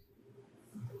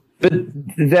 But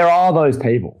there are those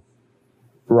people,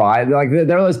 right? Like,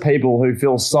 there are those people who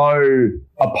feel so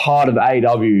a part of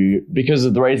AEW because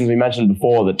of the reasons we mentioned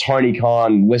before, that Tony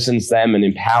Khan listens to them and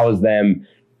empowers them,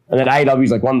 and that AEW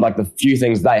is like one of like the few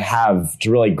things they have to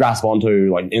really grasp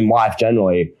onto, like, in life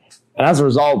generally. And as a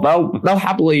result, they'll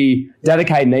happily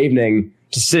dedicate an evening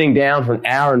to sitting down for an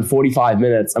hour and 45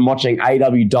 minutes and watching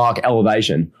AEW Dark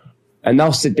Elevation. And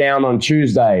they'll sit down on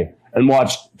Tuesday and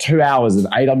watch 2 hours of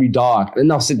AEW Dark. Then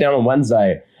they'll sit down on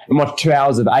Wednesday and watch 2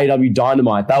 hours of AEW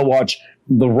Dynamite. They'll watch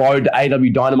the Road to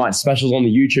AEW Dynamite specials on the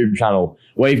YouTube channel,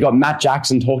 where you've got Matt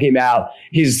Jackson talking about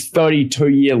his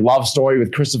 32-year love story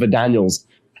with Christopher Daniels.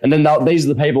 And then these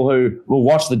are the people who will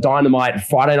watch the Dynamite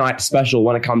Friday night special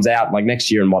when it comes out, like,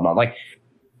 next year and whatnot. Like,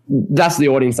 that's the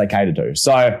audience they cater to.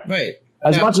 So, right.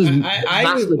 As now, much as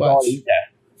I would watch,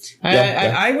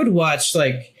 I would watch,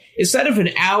 like, instead of an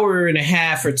hour and a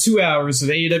half or 2 hours of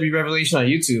AEW Revelation on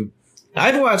YouTube,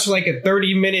 I'd watch like a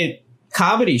 30-minute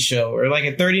comedy show or like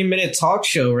a 30-minute talk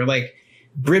show or like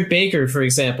Britt Baker, for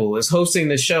example, is hosting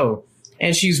the show,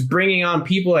 and she's bringing on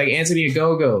people like Anthony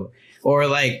Ogogo or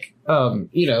like,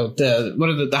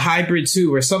 the Hybrid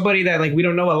 2 or somebody that like we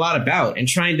don't know a lot about, and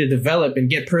trying to develop and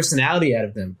get personality out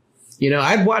of them.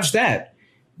 I'd watch that.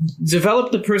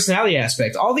 Develop the personality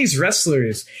aspect. All these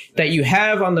wrestlers that you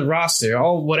have on the roster,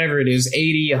 all whatever it is,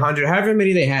 80, 100, however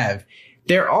many they have,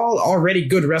 they're all already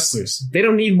good wrestlers. They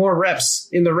don't need more reps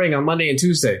in the ring on Monday and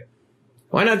Tuesday.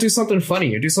 Why not do something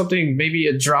funny or do something, maybe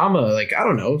a drama? Like, I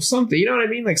don't know, something, you know what I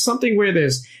mean? Like something where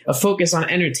there's a focus on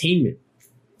entertainment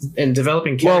and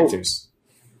developing characters.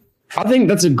 Well, I think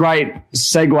that's a great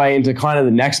segue into kind of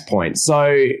the next point.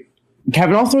 So,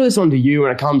 Kevin, I'll throw this on to you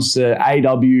when it comes to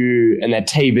AEW and their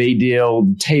TV deal,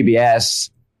 TBS.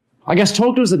 I guess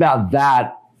talk to us about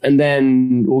that, and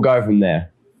then we'll go from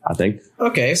there, I think.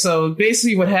 Okay, so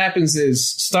basically what happens is,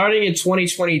 starting in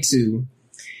 2022,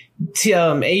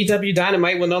 AEW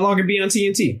Dynamite will no longer be on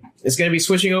TNT. It's going to be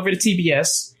switching over to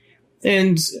TBS,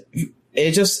 and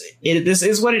this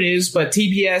is what it is, but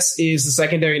TBS is the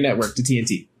secondary network to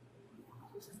TNT.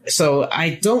 So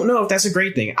I don't know if that's a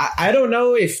great thing. I don't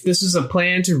know if this is a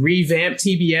plan to revamp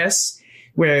TBS,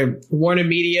 where Warner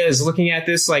Media is looking at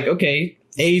this like, okay,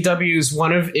 AEW is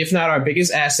one of, if not our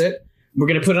biggest asset. We're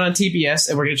going to put it on TBS,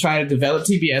 and we're going to try to develop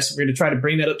TBS. We're going to try to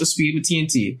bring that up to speed with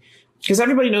TNT. Because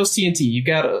everybody knows TNT. You've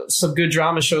got some good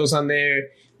drama shows on there.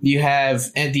 You have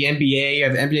the NBA. You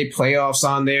have NBA playoffs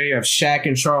on there. You have Shaq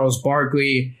and Charles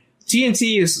Barkley.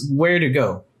 TNT is where to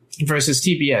go versus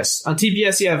TBS. On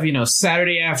TBS, you have,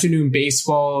 Saturday afternoon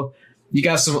baseball. You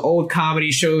got some old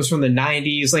comedy shows from the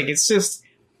 90s. Like, it's just,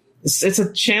 it's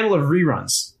a channel of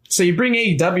reruns. So you bring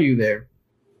AEW there.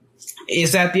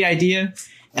 Is that the idea?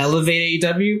 Elevate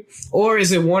AEW? Or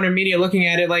is it Warner Media looking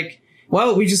at it like,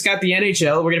 well, we just got the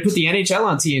NHL. We're going to put the NHL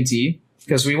on TNT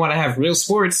because we want to have real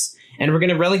sports, and we're going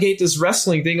to relegate this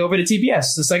wrestling thing over to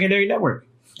TBS, the secondary network,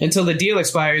 until the deal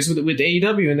expires with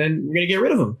AEW, and then we're going to get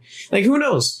rid of them. Like, who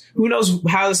knows? Who knows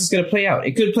how this is going to play out?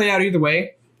 It could play out either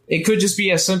way. It could just be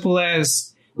as simple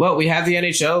as, well, we have the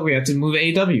NHL. We have to move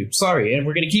AEW. Sorry. And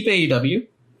we're going to keep AEW,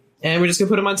 and we're just going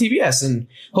to put them on TBS, and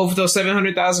hope those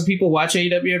 700,000 people watch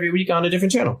AEW every week on a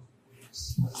different channel.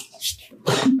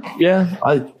 Yeah,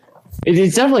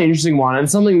 it's definitely an interesting one, and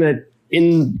something that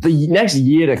in the next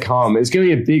year to come is going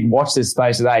to be a big watch this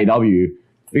space at AEW,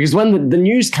 because when the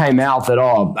news came out that,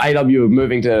 AEW are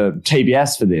moving to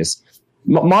TBS for this,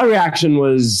 my reaction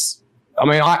was,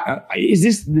 is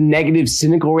this the negative,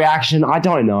 cynical reaction? I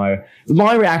don't know.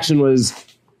 My reaction was,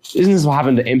 isn't this what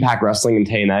happened to Impact Wrestling and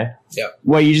TNA? Yeah.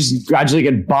 Where you just gradually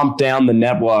get bumped down the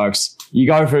networks. You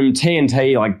go from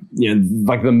TNT, like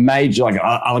the major, like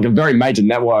a very major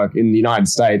network in the United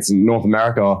States and North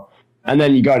America, and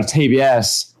then you go to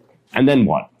TBS, and then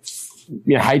what?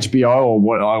 HBO or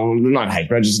what? Not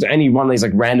HBO, just any one of these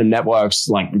like random networks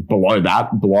like below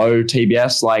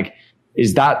TBS. Like,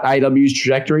 is that AEW's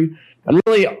trajectory? And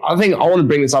really, I think I want to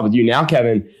bring this up with you now,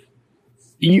 Kevin.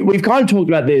 We've kind of talked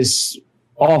about this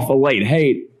off Elite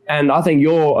Heat, and I think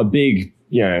you're a big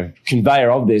conveyor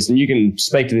of this, and you can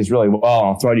speak to this really well.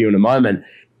 I'll throw to you in a moment.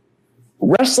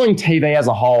 Wrestling TV as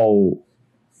a whole,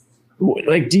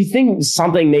 like, do you think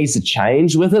something needs to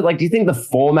change with it? Like, do you think the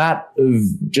format of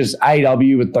just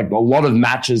AEW with like a lot of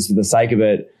matches for the sake of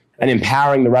it and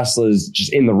empowering the wrestlers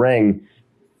just in the ring?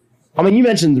 I mean, you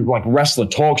mentioned like wrestler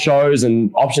talk shows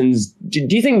and options. Do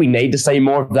you think we need to see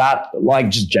more of that, like,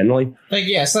 just generally? Like,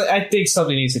 yes, I think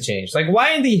something needs to change. Like,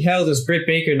 why in the hell does Britt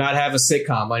Baker not have a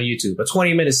sitcom on YouTube, a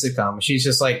 20-minute sitcom? She's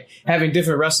just like having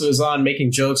different wrestlers on,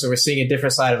 making jokes, and we're seeing a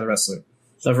different side of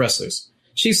wrestlers.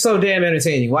 She's so damn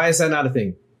entertaining. Why is that not a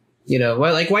thing?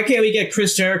 Why can't we get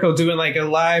Chris Jericho doing like a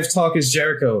live Talk is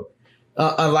Jericho,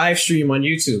 a live stream on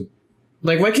YouTube?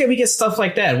 Like, why can't we get stuff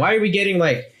like that? Why are we getting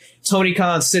like Tony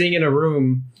Khan sitting in a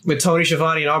room with Tony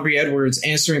Schiavone and Aubrey Edwards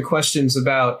answering questions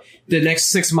about the next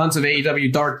 6 months of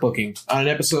AEW Dark booking on an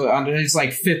episode, on his like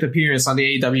 5th appearance on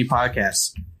the AEW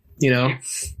podcast,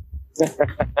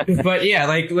 But yeah,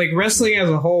 like wrestling as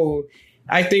a whole,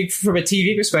 I think from a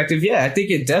TV perspective, I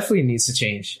think it definitely needs to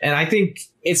change. And I think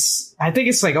it's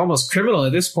like almost criminal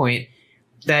at this point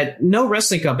that no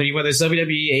wrestling company, whether it's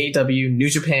WWE, AEW, New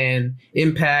Japan,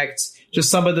 Impact,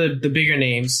 just some of the bigger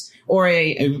names, or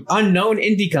a unknown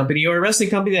indie company or a wrestling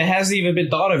company that hasn't even been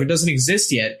thought of or doesn't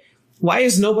exist yet, why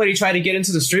has nobody tried to get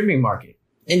into the streaming market?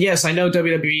 And yes, I know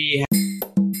WWE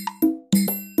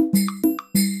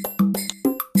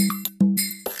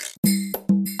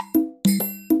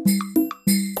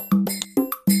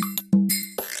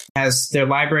has their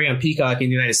library on Peacock in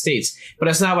the United States, but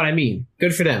that's not what I mean.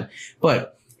 Good for them.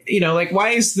 But, why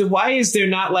is there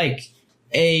not like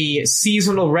a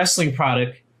seasonal wrestling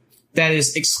product that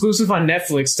is exclusive on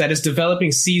Netflix that is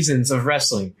developing seasons of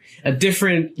wrestling, a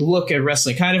different look at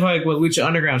wrestling, kind of like what Lucha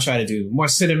Underground tried to do, more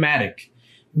cinematic,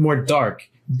 more dark,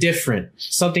 different,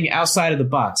 something outside of the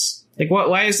box. Like,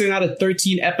 why is there not a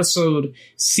 13 episode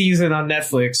season on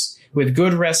Netflix with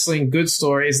good wrestling, good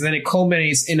stories, and then it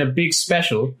culminates in a big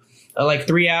special, a like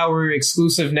 3-hour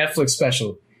exclusive Netflix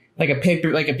special, like a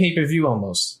pay-per-view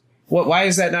almost? Why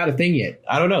is that not a thing yet?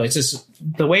 I don't know. It's just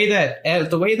the way that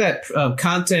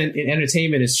content and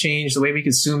entertainment has changed, the way we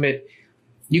consume it.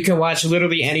 You can watch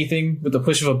literally anything with the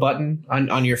push of a button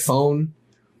on your phone,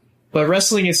 but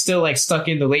wrestling is still like stuck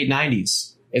in the late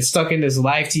 90s. It's stuck in this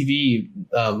live TV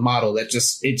model that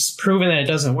it's proven that it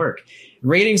doesn't work.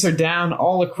 Ratings are down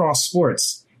all across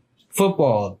sports.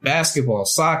 Football, basketball,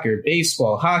 soccer,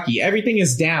 baseball, hockey, everything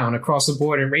is down across the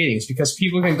board in ratings because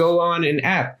people can go on an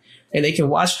app and they can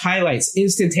watch highlights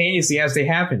instantaneously as they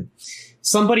happen.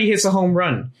 Somebody hits a home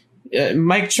run.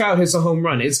 Mike Trout hits a home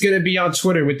run. It's going to be on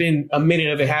Twitter within a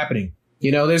minute of it happening.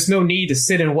 You know, there's no need to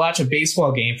sit and watch a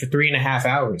baseball game for 3.5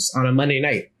 hours on a Monday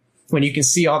night when you can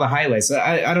see all the highlights.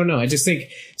 I don't know. I just think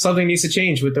something needs to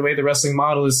change with the way the wrestling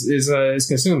model is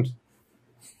consumed.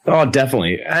 Oh,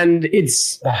 definitely. And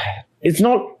it's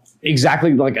not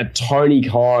exactly like a Tony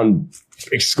Khan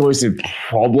exclusive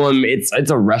problem. It's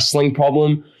a wrestling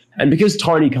problem. And because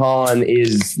Tony Khan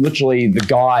is literally the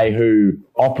guy who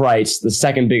operates the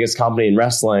second biggest company in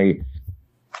wrestling,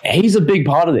 he's a big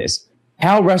part of this.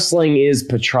 How wrestling is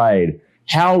portrayed,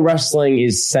 how wrestling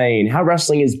is seen, how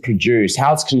wrestling is produced,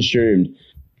 how it's consumed.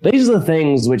 These are the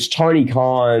things which Tony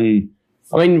Khan,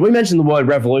 I mean, we mentioned the word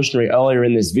revolutionary earlier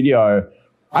in this video.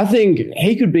 I think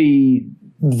he could be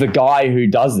the guy who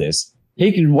does this.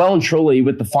 He could well and truly,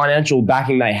 with the financial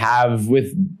backing they have,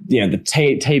 with the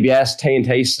TBS,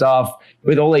 TNT stuff,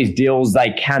 with all these deals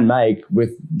they can make with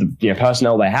the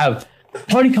personnel they have,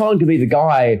 Tony Khan could be the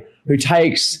guy who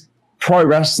takes pro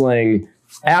wrestling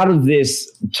out of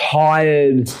this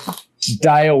tired,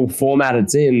 stale format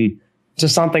it's in to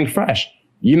something fresh.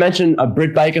 You mentioned a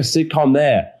Britt Baker sitcom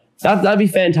there. That'd be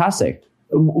fantastic.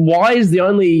 Why is the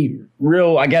only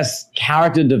real, I guess,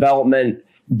 character development,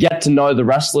 get to know the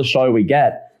wrestler show we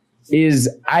get is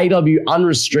AEW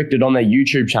Unrestricted on their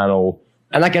YouTube channel,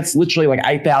 and that gets literally like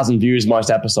 8,000 views most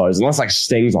episodes, unless like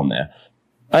Sting's on there.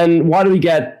 And why do we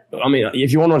get, I mean,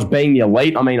 if you want to watch Being the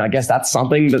Elite, I mean, I guess that's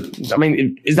something, but I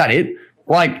mean, is that it?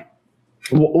 Like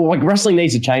wrestling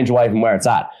needs to change away from where it's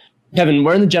at. Kevin,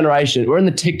 we're in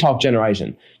the TikTok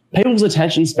generation. People's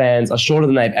attention spans are shorter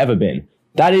than they've ever been.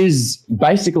 That is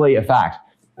basically a fact.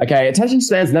 Okay, attention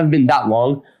spans never been that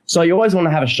long. So you always want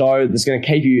to have a show that's going to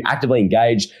keep you actively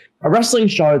engaged. A wrestling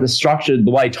show that's structured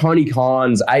the way Tony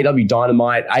Khan's AEW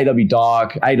Dynamite, AEW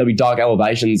Dark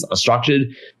Elevations are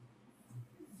structured.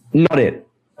 Not it.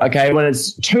 Okay, when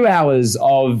it's 2 hours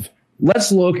of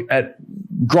let's look at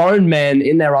grown men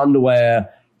in their underwear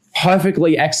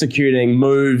perfectly executing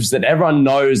moves that everyone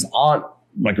knows aren't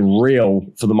like real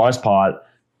for the most part.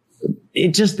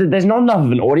 There's not enough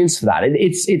of an audience for that.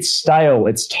 It's stale.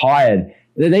 It's tired.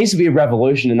 There needs to be a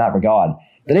revolution in that regard.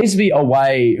 There needs to be a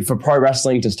way for pro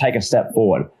wrestling to take a step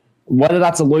forward. Whether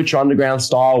that's a Lucha Underground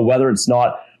style, whether it's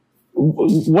not,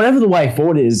 whatever the way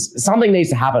forward is, something needs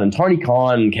to happen. And Tony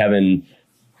Khan, Kevin,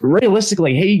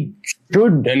 realistically, he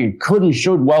could and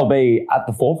should well be at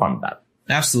the forefront of that.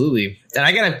 Absolutely. And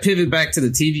I got to pivot back to the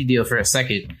TV deal for a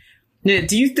second.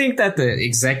 Do you think that the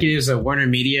executives at Warner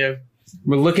Media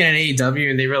were looking at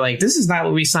AEW and they were like, this is not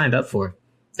what we signed up for?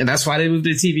 And that's why they moved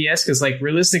to TBS, because like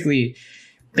realistically,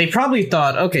 they probably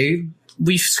thought, okay,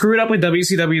 we screwed up with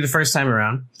WCW the first time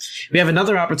around. We have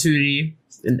another opportunity,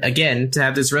 again, to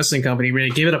have this wrestling company. We're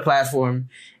going to give it a platform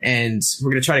and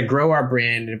we're going to try to grow our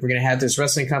brand, and we're going to have this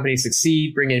wrestling company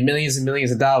succeed, bring in millions and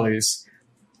millions of dollars.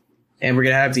 And we're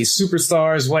going to have these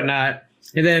superstars, whatnot.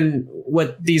 And then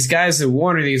what these guys at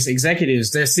Warner, these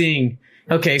executives, they're seeing,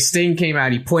 okay, Sting came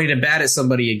out. He pointed a bat at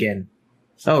somebody again.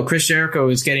 Oh, Chris Jericho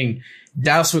is getting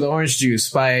doused with orange juice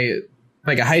by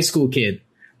like a high school kid.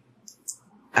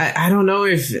 I don't know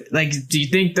if, like, do you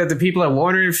think that the people at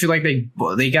Warner feel like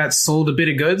they got sold a bit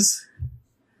of goods?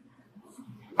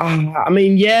 I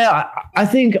mean, yeah, I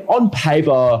think on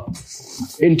paper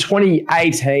in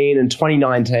 2018 and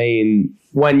 2019,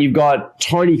 when you've got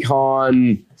Tony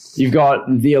Khan, you've got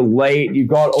the Elite, you've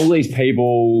got all these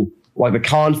people like the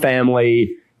Khan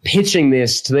family pitching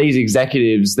this to these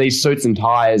executives, these suits and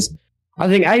ties, I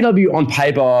think AEW on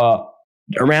paper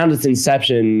around its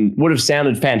inception would have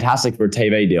sounded fantastic for a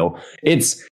TV deal.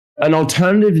 It's an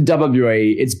alternative to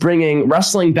WWE. It's bringing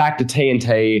wrestling back to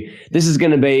TNT. This is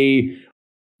going to be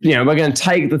we're going to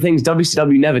take the things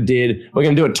WCW never did. We're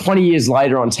going to do it 20 years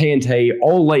later on TNT,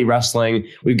 All Elite Wrestling.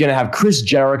 We're going to have Chris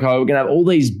Jericho. We're going to have all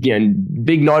these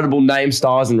big notable name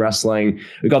stars in wrestling.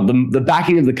 We've got the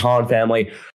backing of the Khan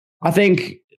family. I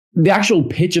think the actual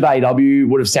pitch of AEW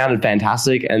would have sounded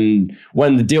fantastic. And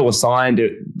when the deal was signed,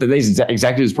 these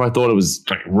executives probably thought it was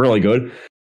really good.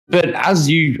 But as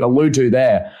you allude to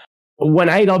there, when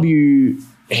AEW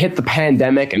hit the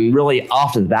pandemic and really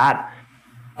after that,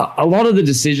 a lot of the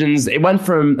decisions, it went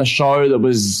from a show that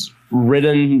was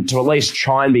written to at least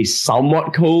try and be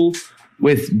somewhat cool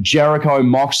with Jericho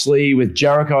Moxley, with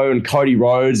Jericho and Cody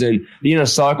Rhodes and the Inner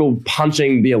Circle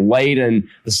punching the Elite and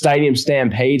the Stadium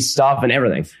Stampede stuff and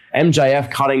everything. MJF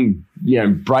cutting,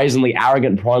 brazenly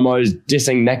arrogant promos,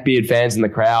 dissing neckbeard fans in the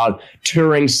crowd,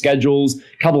 touring schedules,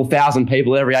 a couple thousand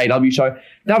people at every AEW show.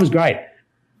 That was great.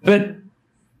 But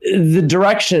the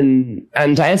direction,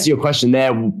 and to answer your question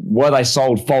there, were they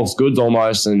sold false goods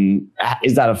almost, and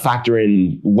is that a factor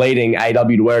in leading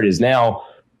AEW to where it is now?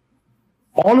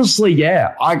 Honestly,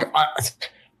 yeah.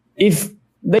 If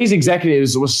these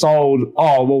executives were sold,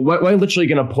 we're literally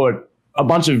going to put a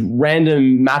bunch of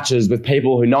random matches with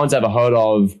people who no one's ever heard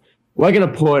of. We're going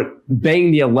to put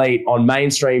being the Elite on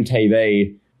mainstream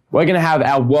TV. We're going to have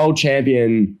our world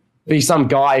champion be some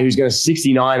guy who's going to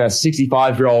 69 a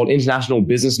 65-year-old international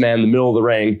businessman in the middle of the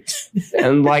ring.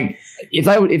 And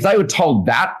if they were told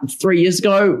that 3 years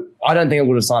ago, I don't think I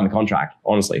would have signed the contract,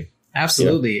 honestly.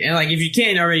 Absolutely. And if you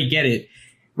can't already get it,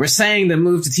 we're saying the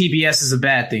move to TBS is a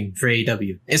bad thing for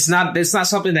AEW. It's not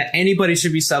something that anybody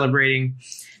should be celebrating.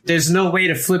 There's no way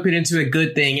to flip it into a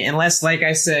good thing unless, like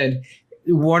I said,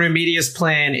 Warner Media's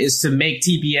plan is to make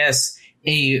TBS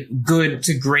a good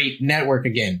to great network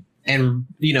again. And,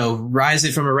 rise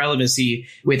it from irrelevancy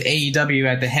with AEW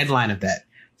at the headline of that.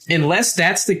 Unless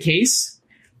that's the case,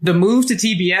 the move to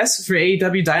TBS for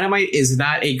AEW Dynamite is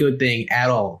not a good thing at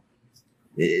all.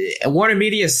 Warner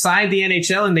Media signed the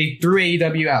NHL and they threw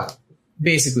AEW out,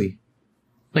 basically.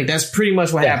 That's pretty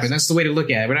much what happened. That's the way to look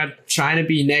at it. We're not trying to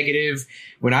be negative.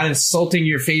 We're not insulting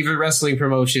your favorite wrestling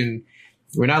promotion.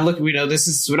 We're not looking, we're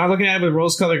not looking at it with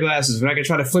rose-colored glasses. We're not going to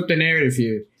try to flip the narrative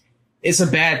here. It's a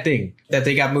bad thing that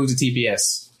they got moved to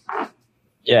TBS.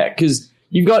 Yeah, because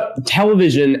you've got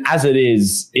television as it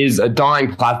is a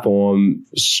dying platform.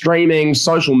 Streaming,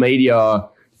 social media,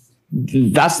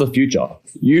 that's the future.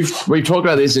 We've talked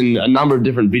about this in a number of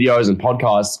different videos and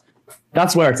podcasts.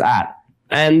 That's where it's at.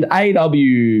 And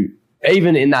AEW,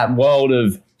 even in that world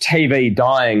of TV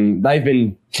dying, they've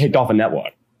been kicked off a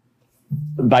network.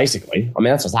 Basically.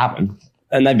 that's what's happened.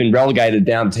 And they've been relegated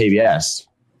down to TBS.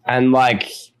 And I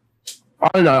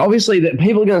don't know. Obviously, that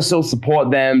people are going to still support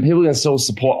them. People are going to still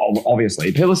support,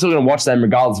 obviously. People are still going to watch them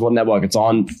regardless of what network it's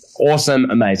on. Awesome.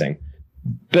 Amazing.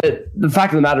 But the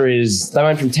fact of the matter is they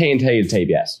went from TNT to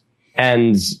TBS.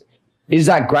 And is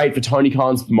that great for Tony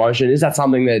Khan's promotion? Is that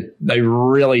something that they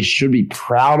really should be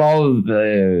proud of?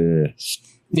 Put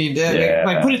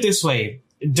it this way.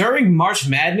 During March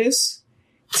Madness,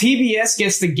 TBS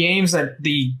gets the games that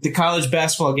the college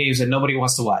basketball games that nobody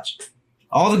wants to watch.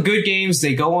 All the good games,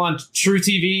 they go on True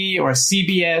TV or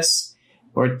CBS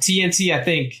or TNT, I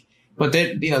think. But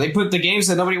they put the games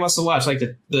that nobody wants to watch, like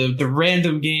the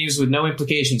random games with no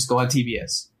implications, go on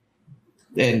TBS.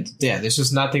 And there's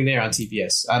just nothing there on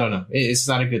TBS. I don't know. It's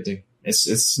not a good thing.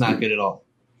 It's not good at all.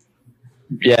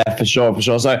 Yeah, for sure.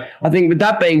 So I think with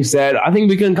that being said, I think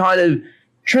we can kind of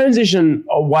transition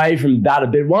away from that a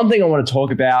bit. One thing I want to talk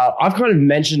about, I've kind of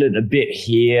mentioned it a bit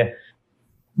here,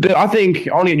 but I think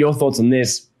I want to get your thoughts on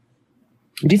this.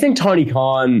 Do you think Tony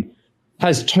Khan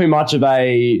has too much of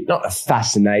not a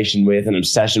fascination with, an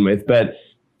obsession with, but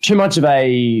too much of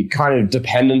a kind of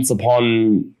dependence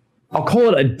upon, I'll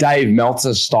call it a Dave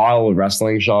Meltzer style of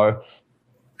wrestling show?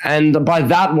 And by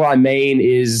that, what I mean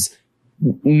is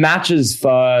matches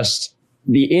first.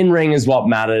 The in-ring is what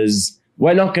matters.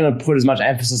 We're not going to put as much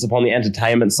emphasis upon the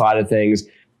entertainment side of things.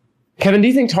 Kevin, do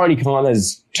you think Tony Khan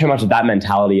has too much of that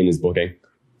mentality in his booking?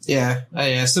 Yeah.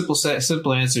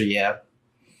 Simple answer. Yeah.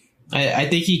 I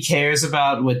think he cares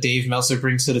about what Dave Meltzer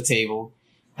brings to the table.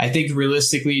 I think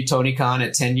realistically, Tony Khan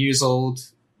at 10 years old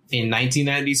in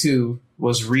 1992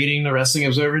 was reading the Wrestling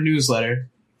Observer newsletter.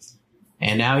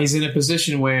 And now he's in a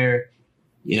position where,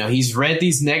 he's read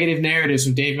these negative narratives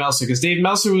from Dave Meltzer, because Dave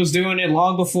Meltzer was doing it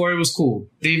long before it was cool.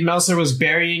 Dave Meltzer was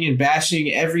burying and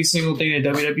bashing every single thing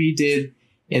that WWE did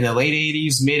in the late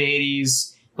 80s, mid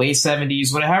 80s, late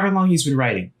 70s, whatever long he's been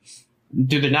writing.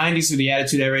 Through the 90s, through the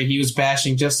Attitude Era, he was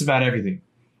bashing just about everything.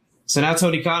 So now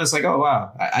Tony Khan is like, oh,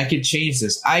 wow, I could change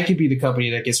this. I could be the company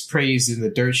that gets praised in the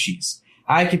dirt sheets.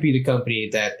 I could be the company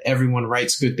that everyone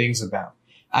writes good things about.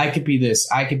 I could be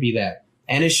this. I could be that.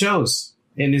 And it shows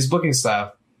in his booking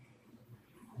style.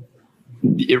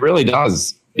 It really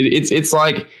does. It's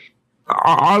like,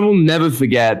 I will never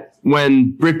forget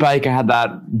when Britt Baker had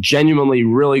that genuinely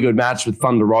really good match with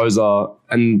Thunder Rosa,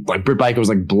 and like Britt Baker was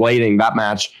like bleeding that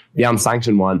match, the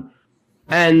unsanctioned one.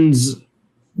 And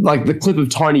like the clip of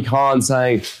Tony Khan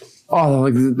saying, "Oh,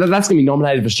 like, that's going to be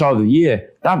nominated for Show of the Year.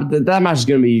 That match is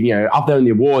going to be, you know, up there in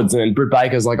the awards." And then Britt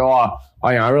Baker's like, "Oh,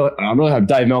 I really hope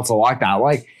Dave Meltzer like that."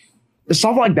 Like,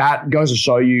 stuff like that goes to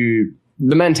show you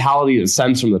the mentality that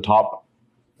stems from the top.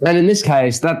 And in this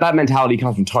case, that mentality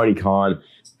comes from Tony Khan.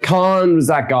 Khan was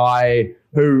that guy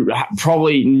who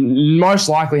probably most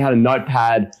likely had a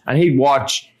notepad, and he'd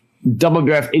watch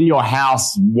WWF in your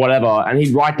house, whatever, and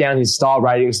he'd write down his star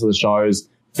ratings for the shows.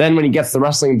 Then when he gets the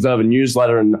Wrestling Observer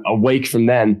newsletter, and a week from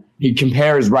then, he'd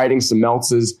compare his ratings to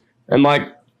Meltzer's. And like,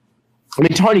 I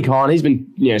mean, Tony Khan, he's been,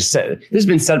 you know, this has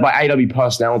been said by AW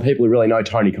personnel and people who really know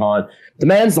Tony Khan. The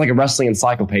man's like a wrestling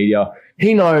encyclopedia.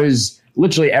 He knows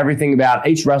literally everything about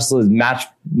each wrestler's match,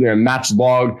 you know, match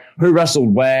log, who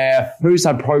wrestled where, who's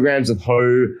had programs with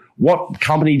who, what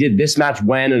company did this match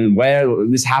when and where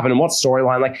this happened and what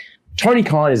storyline. Like, Tony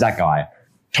Khan is that guy.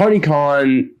 Tony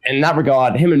Khan, in that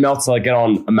regard, him and Meltzer get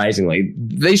on amazingly.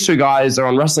 These two guys are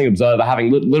on Wrestling Observer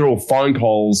having literal phone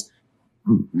calls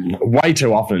way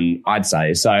too often, I'd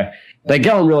say. So they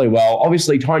get on really well.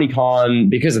 Obviously, Tony Khan,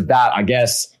 because of that, I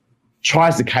guess,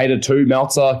 tries to cater to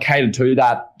Meltzer, cater to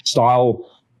that style.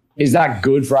 Is that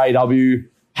good for AEW?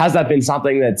 Has that been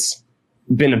something that's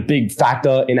been a big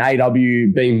factor in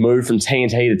AEW being moved from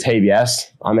TNT to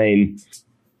TBS? I mean,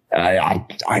 I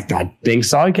think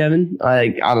so, Kevin.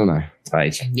 I don't know.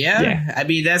 Yeah. I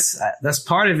mean, that's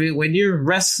part of it. When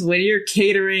you're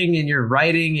catering and you're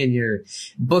writing and you're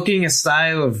booking a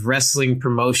style of wrestling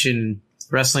promotion,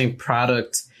 wrestling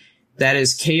product that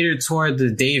is catered toward the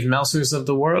Dave Meltzers of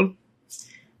the world,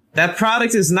 that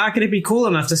product is not going to be cool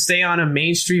enough to stay on a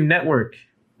mainstream network,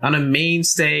 on a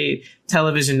mainstay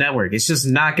television network. It's just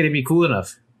not going to be cool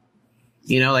enough.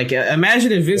 You know, like,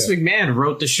 imagine if Vince McMahon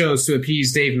wrote the shows to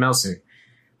appease Dave Meltzer.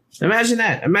 Imagine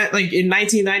that. Like, in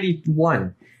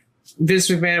 1991, Vince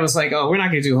McMahon was like, "Oh, we're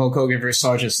not going to do Hulk Hogan versus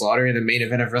Sergeant Slaughter in the main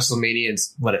event of WrestleMania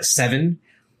at 7?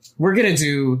 We're going to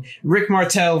do Rick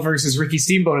Martel versus Ricky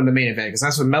Steamboat in the main event because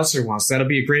that's what Meltzer wants. That'll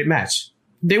be a great match."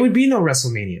 There would be no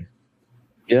WrestleMania.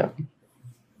 Yeah.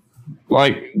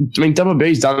 Like, I mean,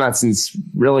 WWE's done that since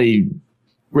really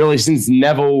since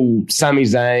Neville, Sami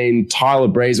Zayn, Tyler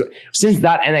Breeze, since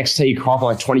that NXT crop in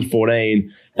like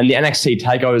 2014 and the NXT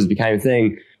takeovers became a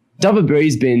thing,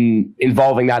 WWE's been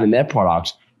involving that in their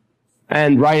product.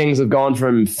 And ratings have gone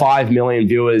from 5 million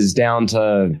viewers down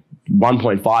to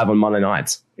 1.5 on Monday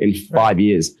nights in 5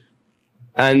 years.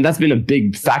 And that's been a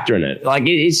big factor in it. Like,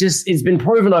 it's been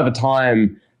proven over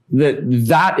time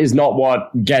that is not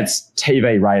what gets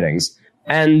TV ratings.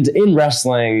 And in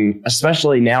wrestling,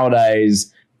 especially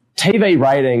nowadays, TV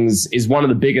ratings is one of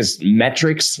the biggest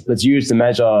metrics that's used to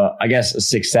measure, I guess, a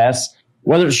success.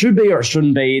 Whether it should be or it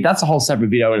shouldn't be, that's a whole separate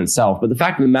video in itself. But the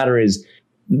fact of the matter is,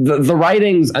 the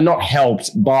ratings are not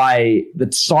helped by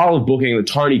the style of booking that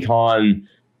Tony Khan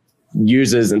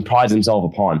uses and prides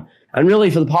himself upon. And really,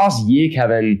 for the past year,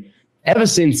 Kevin, ever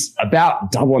since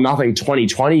about Double or Nothing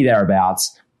 2020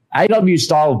 thereabouts, AEW's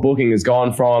style of booking has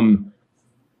gone from,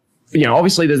 you know,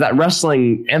 obviously there's that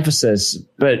wrestling emphasis,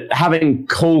 but having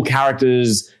cool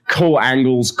characters, cool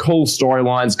angles, cool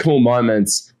storylines, cool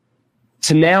moments,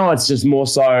 to now it's just more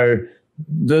so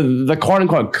the quote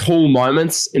unquote cool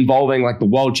moments involving like the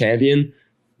world champion.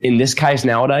 In this case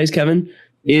nowadays, Kevin,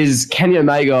 is Kenny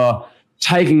Omega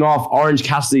taking off Orange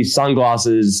Cassidy's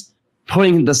sunglasses,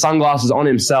 putting the sunglasses on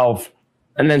himself,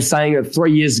 and then saying that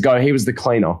 3 years ago he was the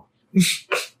cleaner.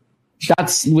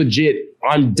 That's legit.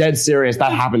 I'm dead serious.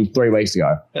 That happened 3 weeks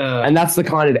ago. And that's the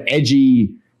kind of edgy,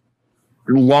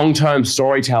 long-term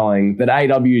storytelling that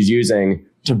AEW is using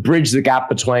to bridge the gap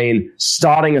between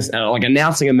starting,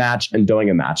 announcing a match and doing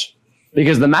a match.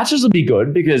 Because the matches will be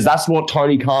good because that's what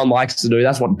Tony Khan likes to do.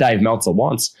 That's what Dave Meltzer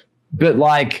wants. But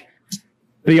like,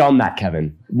 beyond that,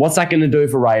 Kevin, what's that going to do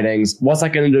for ratings? What's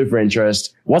that going to do for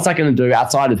interest? What's that going to do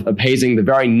outside of appeasing the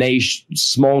very niche,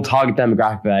 small target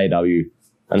demographic of AEW?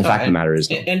 And the fact of the matter is...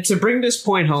 And to bring this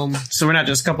point home, so we're not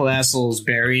just a couple assholes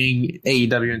burying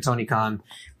AEW and Tony Khan,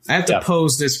 I have to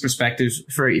pose this perspective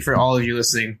for all of you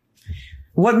listening.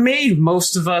 What made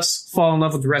most of us fall in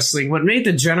love with wrestling, what made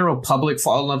the general public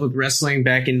fall in love with wrestling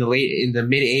back in the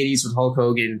mid-80s with Hulk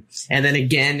Hogan, and then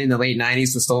again in the late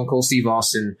 90s with Stone Cold Steve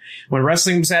Austin, when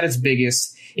wrestling was at its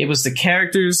biggest, it was the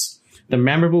characters, the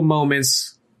memorable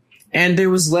moments, and there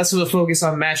was less of a focus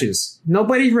on matches.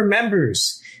 Nobody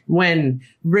remembers when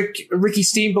Ricky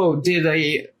Steamboat did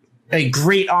a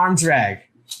great arm drag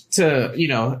to,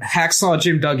 Hacksaw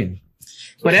Jim Duggan.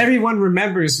 But everyone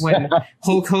remembers when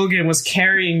Hulk Hogan was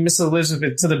carrying Miss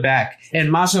Elizabeth to the back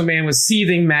and Macho Man was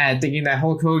seething mad, thinking that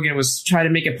Hulk Hogan was trying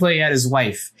to make a play at his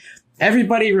wife.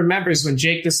 Everybody remembers when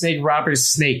Jake the Snake Roberts'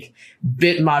 snake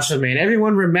bit Macho Man.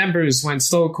 Everyone remembers when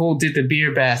Stone Cold did the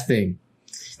beer bath thing.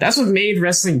 That's what made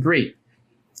wrestling great.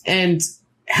 And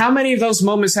how many of those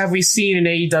moments have we seen in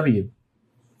AEW?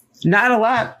 Not a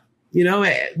lot.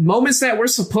 Moments that were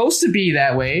supposed to be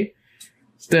that way.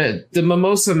 The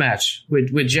Mimosa match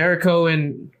with Jericho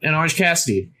and Orange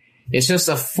Cassidy. It's just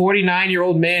a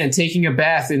 49-year-old man taking a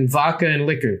bath in vodka and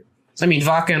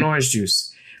vodka and orange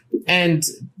juice. And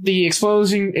the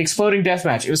exploding death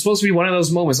match. It was supposed to be one of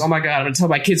those moments. Oh my God, I'm going to tell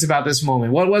my kids about this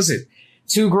moment. What was it?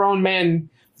 Two grown men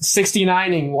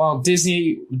 69ing while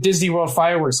Disney World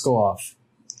fireworks go off.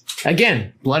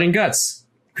 Again, blood and guts.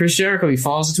 Chris Jericho, he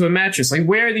falls into a mattress. Like,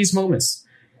 where are these moments?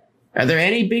 Are there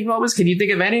any big moments? Can you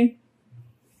think of any?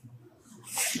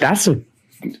 I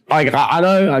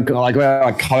know, we're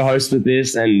a co-host with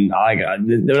this, and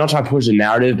they're not trying to push a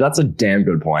narrative. That's a damn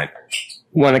good point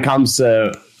when it comes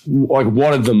to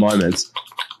what are the moments.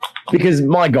 Because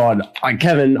my God,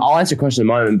 Kevin, I'll answer your question in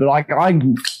a moment, but I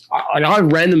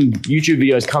random YouTube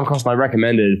videos come across my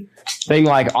recommended, being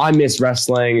like, I miss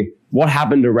wrestling. What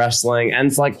happened to wrestling? And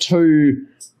it's like two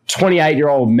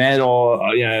 28-year-old men or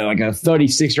like a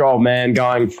 36-year-old man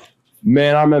going,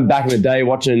 man, I remember back in the day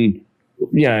watching.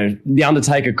 The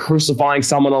Undertaker crucifying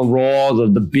someone on Raw,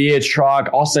 the beer truck,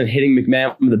 Austin hitting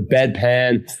McMahon with a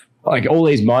bedpan, like all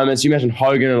these moments. You mentioned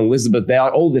Hogan and Elizabeth there,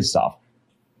 like all this stuff.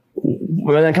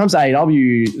 When it comes to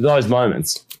AEW, those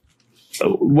moments,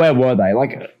 where were they?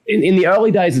 Like in the early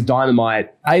days of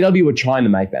Dynamite, AEW were trying to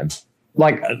make them.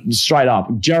 Like straight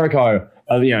up, Jericho,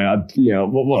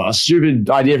 a stupid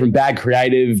idea from bad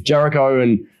creative. Jericho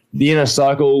and the Inner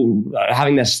Circle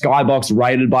having their skybox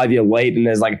raided by the Elite, and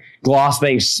there's like glass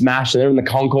being smashed, and they're in the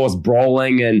concourse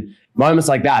brawling, and moments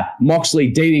like that. Moxley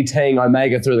DDTing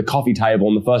Omega through the coffee table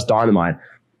in the first Dynamite.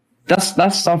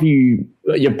 That's stuff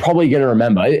you're probably going to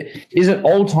remember. Is it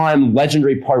all-time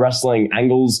legendary pro wrestling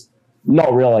angles?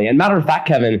 Not really. And matter of fact,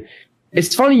 Kevin,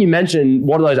 it's funny you mentioned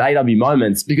one of those AEW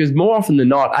moments, because more often than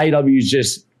not, AEW's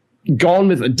just gone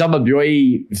with a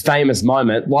WWE famous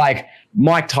moment, like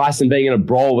Mike Tyson being in a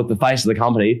brawl with the face of the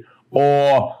company,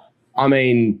 or,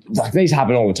 these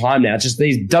happen all the time now. It's just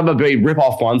these WWE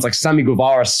rip-off ones, like Sammy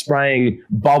Guevara spraying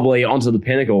bubbly onto the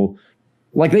Pinnacle.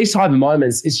 Like these type of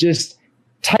moments, it's just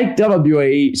take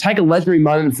WWE, take a legendary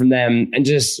moment from them and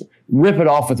just rip it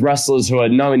off with wrestlers who are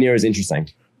nowhere near as interesting.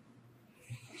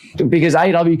 Because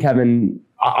AEW, Kevin,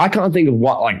 I can't think of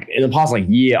in the past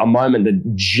year, a moment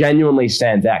that genuinely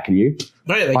stands out. Can you?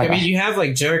 Right. You have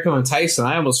Jericho and Tyson.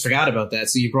 I almost forgot about that.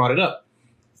 So you brought it up.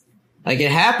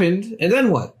 It happened. And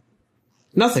then what?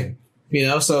 Nothing,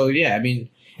 So yeah,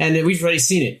 and we've already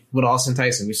seen it with Austin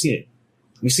Tyson. We've seen it.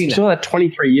 We've seen that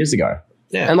 23 years ago.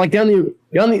 Yeah. And one of the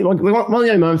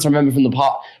only moments I remember from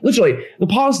the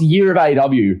past year of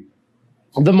AEW,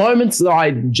 the moments that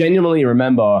I genuinely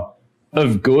remember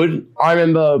of good, I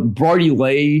remember Brody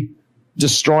Lee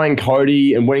destroying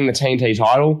Cody and winning the TNT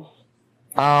title.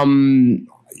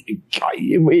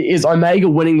 Is Omega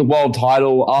winning the world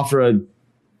title after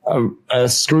a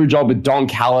screw job with Don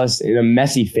Callis in a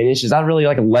messy finish? Is that really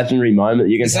a legendary moment that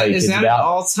you can tell your kids about? Is that an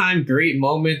all-time great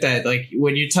moment that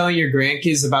when you're telling your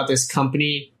grandkids about this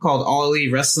company called All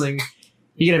Elite Wrestling,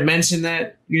 you're going to mention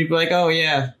that? You're going to be like, oh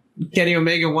yeah, Kenny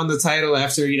Omega won the title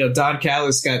after, Don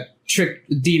Callis got tricked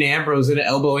Dean Ambrose into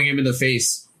elbowing him in the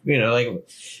face.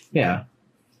 Yeah.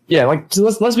 Yeah, so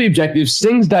let's be objective.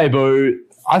 Sting's debut,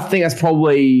 I think that's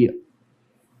probably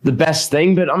the best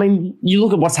thing. But, you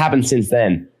look at what's happened since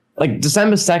then.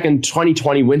 December 2nd,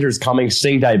 2020, winter's coming,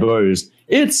 Sting debuts.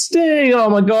 It's Sting! Oh,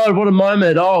 my God, what a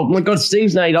moment. Oh, my God,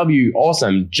 Sting's in AEW.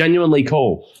 Awesome. Genuinely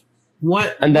cool.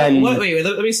 Wait, let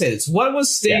me say this. What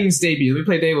was Sting's debut? Let me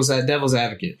play devil's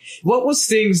advocate. What was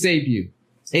Sting's debut?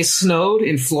 It snowed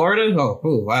in Florida? Oh,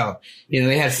 wow.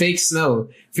 They had fake snow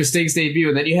for Sting's debut.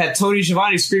 And then you had Tony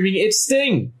Schiavone screaming, "It's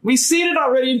Sting." We've seen it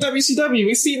already in WCW.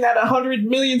 We've seen that 100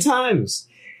 million times.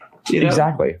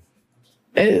 Exactly.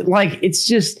 It's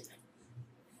just...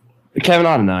 Kevin,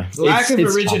 I don't know. Lack of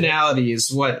originality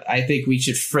is what I think we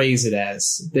should phrase it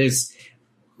as. There's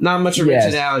not much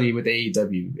originality with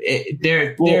AEW.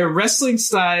 Their wrestling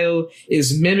style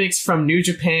is mimics from New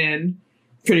Japan,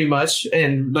 pretty much,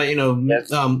 and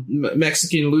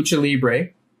Mexican lucha libre.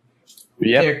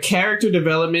 Yep. Their character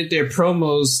development, their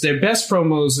promos, their best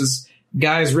promos is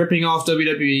guys ripping off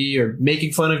WWE or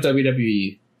making fun of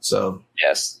WWE. So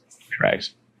yes,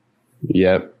 correct.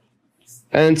 Yep.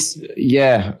 And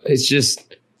it's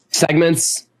just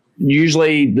segments.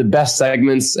 Usually the best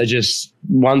segments are just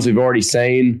ones we've already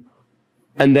seen.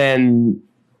 And then,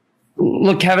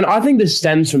 look, Kevin, I think this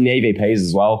stems from the EVPs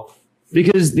as well.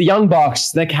 Because the Young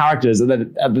Bucks, their characters are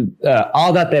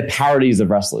that they're parodies of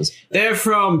wrestlers. They're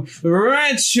from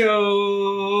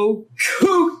Rancho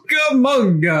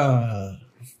Cucamonga.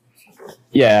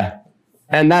 Yeah.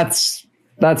 And that's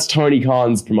Tony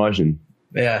Khan's promotion.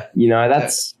 Yeah. You know,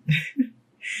 that's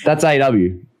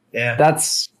AEW. Yeah.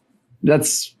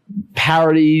 That's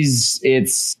parodies.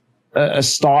 It's a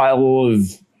style of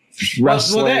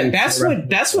wrestling. Well,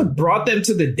 that's what brought them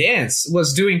to the dance,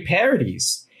 was doing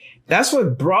parodies. That's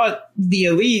what brought the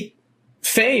Elite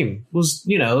fame, was,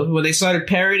 you know, when they started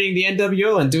parodying the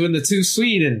NWO and doing the Too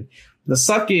Sweet and the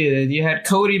Suck It, and you had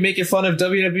Cody making fun of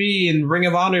WWE and Ring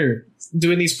of Honor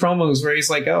doing these promos where he's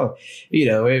like, oh, you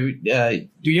know, you're going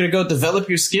to go develop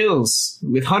your skills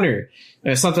with Hunter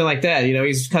or something like that. You know,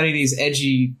 he's cutting these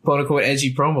edgy, quote unquote,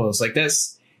 edgy promos. Like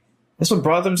that's what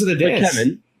brought them to the dance.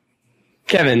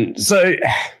 Kevin, so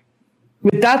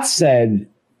with that said,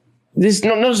 this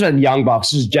not just about the Young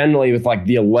Bucks, just generally with like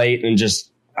the Elite and just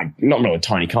like not really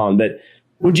Tony Khan, but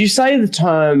would you say the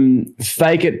term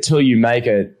fake it till you make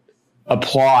it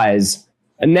applies?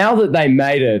 And now that they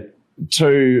made it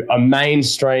to a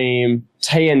mainstream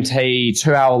TNT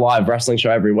 2-hour live wrestling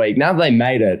show every week, now that they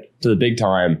made it to the big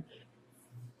time,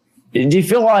 do you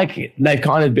feel like they've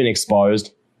kind of been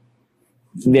exposed?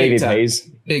 The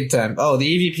EVPs? Big time. Oh,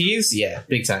 the EVPs? Yeah,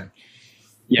 big time.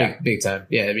 Yeah. Big time.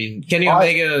 Yeah, I mean, Kenny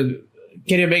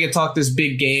Omega talked this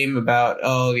big game about,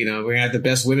 oh, you know, we're going to have the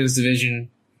best women's division.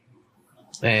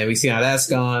 And we see how that's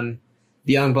gone.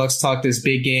 The Young Bucks talked this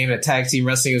big game that tag team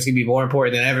wrestling was going to be more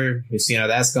important than ever. We've seen how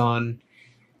that's gone.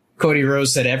 Cody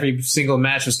Rhodes said every single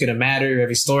match was going to matter.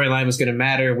 Every storyline was going to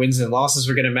matter. Wins and losses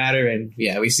were going to matter. And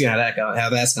yeah, we see how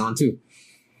that's gone too.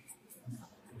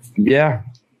 Yeah.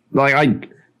 Like,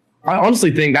 I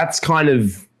honestly think that's kind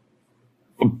of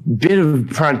a bit of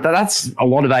that's a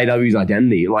lot of AEW's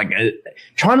identity. Like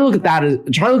trying to look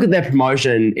at their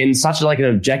promotion in such like an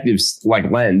objective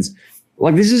like lens.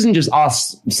 Like this isn't just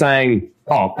us saying,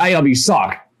 "Oh, AEW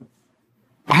suck.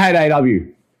 I hate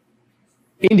AEW."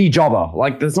 Indie jobber.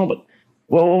 Like that's not.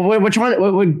 Well,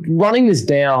 we're running this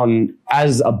down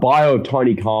as a bio of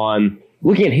Tony Khan,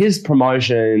 looking at his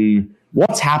promotion,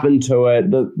 what's happened to it,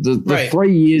 the Right.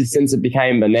 3 years since it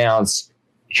became announced.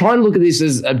 Try and look at this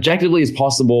as objectively as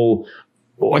possible.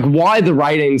 Like why the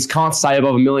ratings can't stay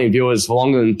above 1 million viewers for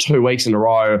longer than 2 weeks in a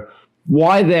row.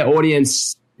 Why their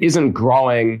audience isn't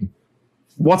growing.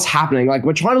 What's happening? Like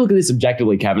we're trying to look at this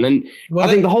objectively, Kevin. And I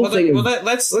think the whole thing.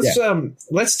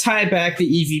 Let's tie back the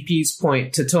EVP's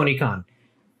point to Tony Khan.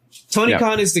 Tony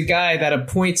Khan is the guy that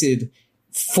appointed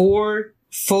 4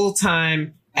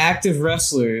 full-time active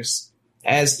wrestlers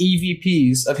as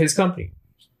EVPs of his company.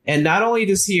 And not only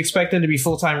does he expect them to be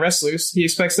full-time wrestlers, he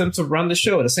expects them to run the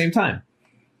show at the same time.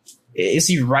 Is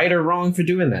he right or wrong for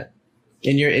doing that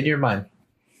in your mind?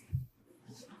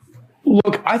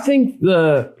 Look, I think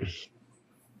the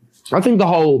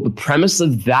premise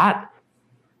of that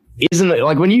isn't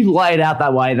like when you lay it out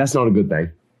that way, that's not a good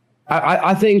thing.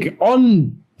 I think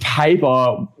on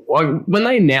paper, like when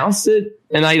they announced it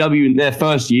in AEW in their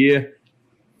first year,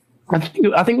 I think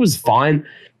it was fine.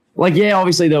 Like, yeah,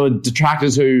 obviously there were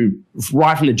detractors who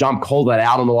right from the jump called that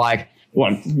out and were like,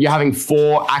 what, you're having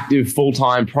 4 active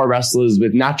full-time pro wrestlers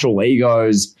with natural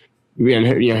egos,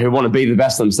 who want to be the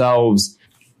best themselves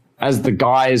as the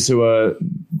guys who are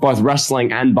both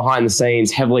wrestling and behind the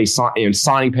scenes heavily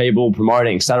signing people,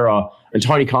 promoting, etc. And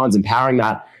Tony Khan's empowering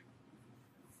that.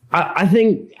 I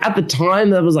think at the time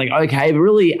that was like, okay, but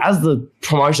really as the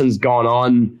promotion's gone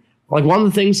on, like one of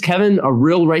the things, Kevin, a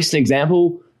real recent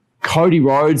example, Cody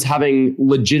Rhodes having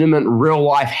legitimate real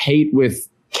life heat with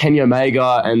Kenny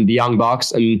Omega and the Young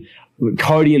Bucks, and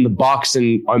Cody and the Bucks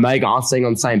and Omega aren't staying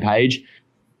on the same page.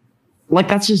 Like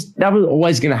that was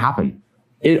always going to happen.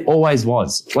 It always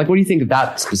was. Like, what do you think of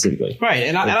that specifically? Right,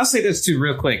 and I'll say this too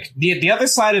real quick. The other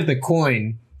side of the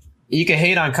coin, you can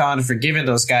hate on Khan for giving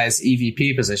those guys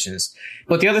EVP positions,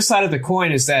 but the other side of the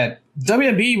coin is that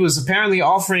WWE was apparently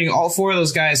offering all 4 of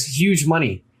those guys huge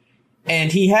money,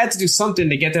 and he had to do something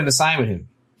to get them to sign with him,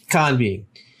 Khan being.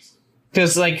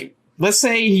 Because, like, let's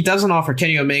say he doesn't offer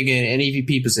Kenny Omega an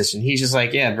EVP position. He's just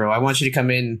like, yeah, bro, I want you to come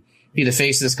in, be the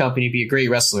face of this company, be a great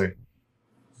wrestler.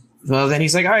 Well, then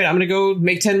he's like, all right, I'm going to go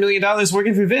make $10 million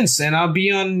working for Vince, and I'll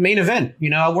be on main event. You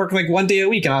know, I'll work like 1 day a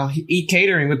week, and I'll eat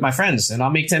catering with my friends, and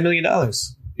I'll make $10 million,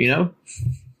 you know?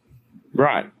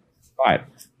 Right.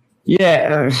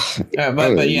 Yeah.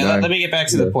 But yeah, let me get back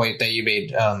to the point that you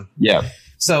made. Yeah.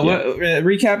 So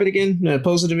recap it again.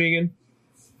 Pose it to me again.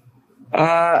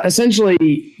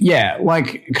 Essentially, yeah,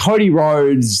 like Cody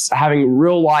Rhodes having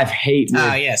real life heat with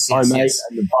yes. and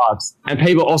the Bucks, and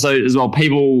people also as well,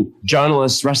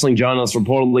 journalists, wrestling journalists,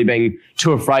 reportedly being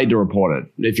too afraid to report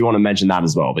it. If you want to mention that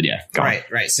as well, but yeah,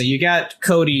 right. So you got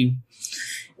Cody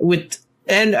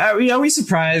and are we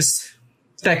surprised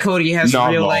that Cody has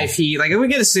real life heat? Like, we're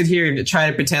gonna sit here and try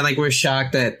to pretend like we're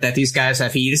shocked that these guys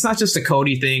have heat. It's not just a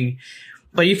Cody thing,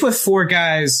 but you put 4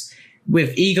 guys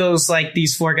with egos like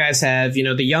these 4 guys have. You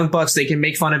know, the Young Bucks, they can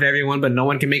make fun of everyone, but no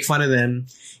one can make fun of them.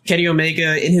 Kenny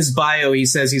Omega, in his bio, he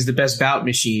says he's the best bout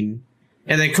machine.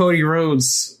 And then Cody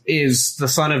Rhodes is the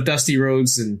son of Dusty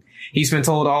Rhodes, and he's been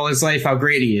told all his life how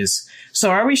great he is. So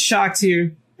are we shocked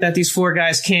here that these 4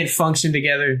 guys can't function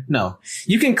together? No.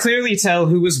 You can clearly tell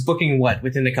who is booking what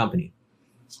within the company.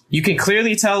 You can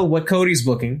clearly tell what Cody's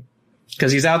booking,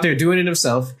 because he's out there doing it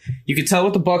himself. You can tell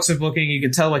what the Bucks are booking. You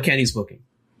can tell what Kenny's booking.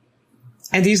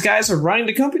 And these guys are running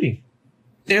the company.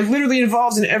 They're literally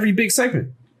involved in every big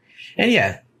segment. And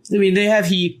yeah, I mean, they have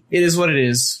heat. It is what it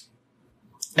is.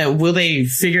 Will they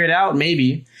figure it out?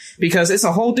 Maybe. Because it's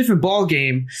a whole different ball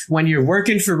game when you're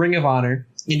working for Ring of Honor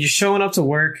and you're showing up to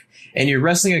work and you're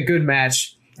wrestling a good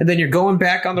match, and then you're going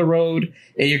back on the road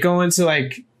and you're going to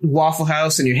like Waffle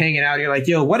House and you're hanging out. And you're like,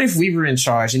 yo, what if we were in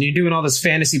charge? And you're doing all this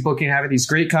fantasy booking, having these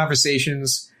great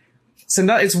conversations. So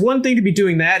it's one thing to be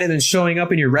doing that and then showing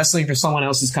up and you're wrestling for someone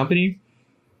else's company.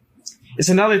 It's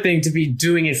another thing to be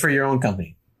doing it for your own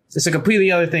company. It's a completely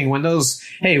other thing when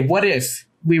hey, what if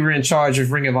we were in charge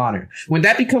of Ring of Honor? When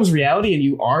that becomes reality and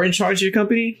you are in charge of your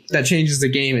company, that changes the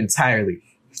game entirely.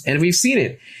 And we've seen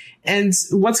it. And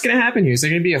what's going to happen here? Is there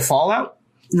going to be a fallout?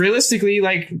 Realistically,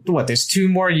 there's 2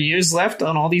 more years left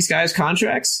on all these guys'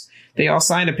 contracts. They all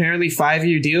signed apparently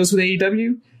 5-year deals with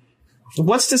AEW.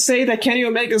 What's to say that Kenny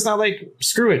Omega's not like,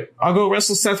 screw it, I'll go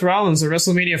wrestle Seth Rollins at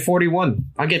WrestleMania 41.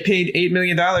 I'll get paid $8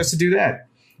 million to do that.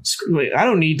 Screw it, I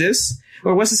don't need this.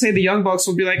 Or what's to say the Young Bucks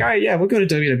will be like, all right, yeah, we'll go to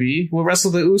WWE. We'll wrestle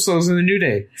the Usos in the New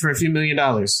Day for a few $1 million.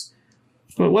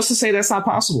 But what's to say that's not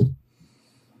possible?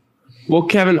 Well,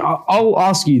 Kevin, I'll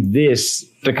ask you this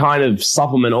to kind of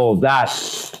supplement all of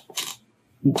that.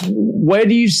 Where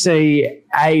do you see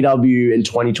AEW in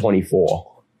 2024?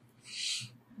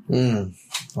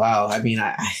 Wow. I mean,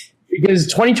 because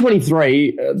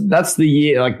 2023, that's the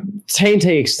year, like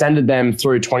TNT extended them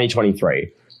through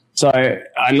 2023. So,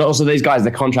 and also these guys,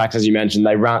 the contracts, as you mentioned,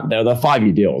 they're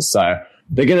 5-year deals. So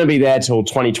they're going to be there till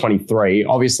 2023,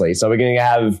 obviously. So we're going to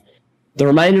have the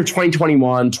remainder of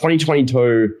 2021,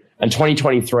 2022, and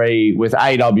 2023 with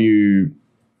AEW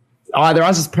either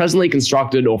as it's presently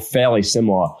constructed or fairly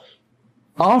similar.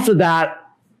 After that,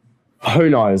 who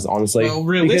knows, honestly. Well,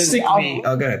 realistically,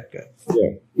 go ahead.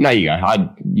 Yeah. No, you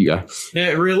go. You go.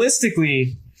 Yeah,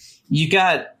 realistically, you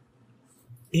got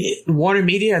Warner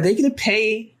Media. Are they going to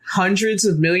pay hundreds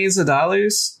of millions of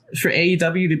dollars for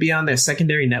AEW to be on their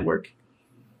secondary network?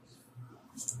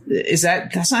 That's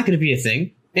not going to be a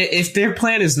thing. If their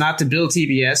plan is not to build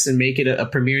TBS and make it a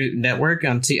premier network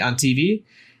on TV,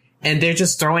 and they're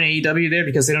just throwing AEW there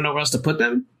because they don't know where else to put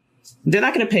them, they're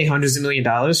not going to pay hundreds of millions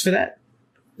of dollars for that.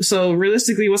 So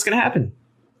realistically, what's going to happen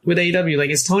with AEW? Like,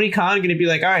 is Tony Khan going to be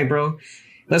like, all right, bro,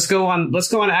 let's go on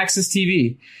Access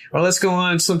TV, or let's go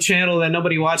on some channel that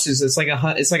nobody watches. It's like a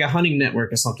hunting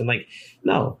network or something. Like,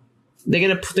 no, they're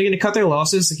going to cut their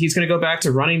losses. He's going to go back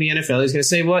to running the NFL. He's going to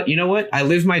say, you know what? I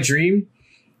lived my dream.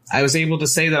 I was able to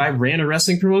say that I ran a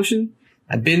wrestling promotion.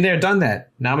 I've been there, done that.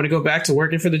 Now I'm going to go back to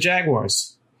working for the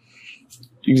Jaguars.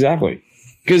 Exactly.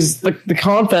 Because the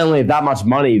Khan family have that much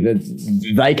money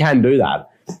that they can do that.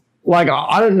 Like,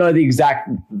 I don't know the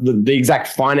exact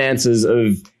finances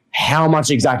of how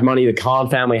much exact money the Khan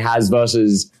family has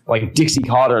versus like Dixie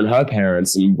Carter and her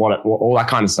parents and all that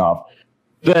kind of stuff.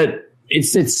 But it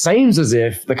seems as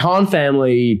if the Khan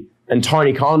family and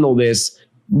Tony Khan and all this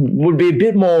would be a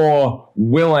bit more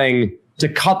willing to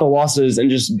cut the losses and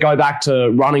just go back to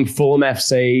running Fulham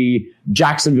FC,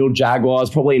 Jacksonville Jaguars,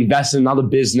 probably invest in another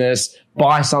business,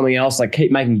 buy something else, like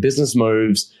keep making business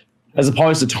moves, as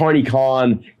opposed to Tony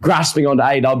Khan grasping onto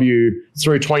AEW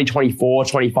through 2024,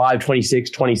 25, 26,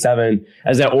 27,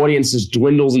 as their audience just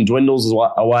dwindles and dwindles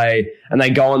away, and they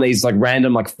go on these like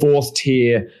random like 4th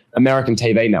tier American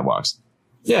TV networks.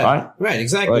 Yeah, right,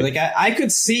 exactly. Like I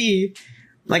could see,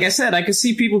 like I said, I could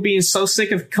see people being so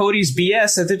sick of Cody's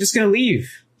BS that they're just going to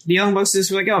leave. The Young Bucks just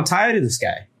be like, I'm tired of this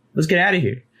guy. Let's get out of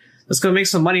here. Let's go make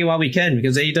some money while we can,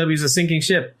 because AEW is a sinking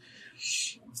ship.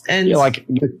 And yeah, like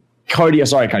Cody,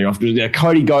 sorry to cut you off.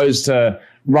 Cody goes to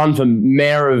run for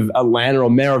mayor of Atlanta or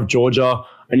mayor of Georgia,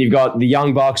 and you've got the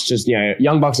Young Bucks,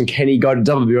 Young Bucks and Kenny go to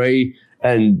WWE,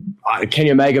 and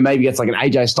Kenny Omega maybe gets like an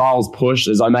AJ Styles push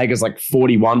as Omega's like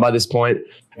 41 by this point.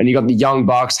 And you got the Young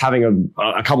Bucks having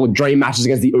a couple of dream matches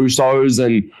against the Usos,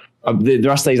 and the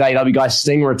rest of these AEW guys.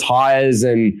 Sting retires,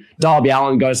 and Darby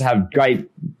Allin goes to have great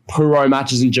Puro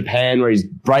matches in Japan where he's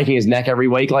breaking his neck every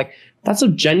week. Like, that's a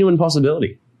genuine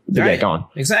possibility to get going.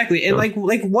 Exactly. And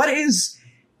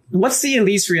what's the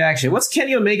Elite's reaction? What's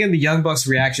Kenny Omega and the Young Bucks'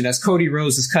 reaction as Cody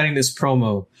Rhodes is cutting this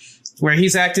promo where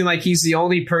he's acting like he's the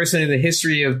only person in the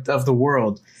history of the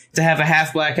world to have a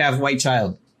half black, half white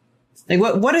child? Like,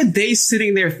 what are they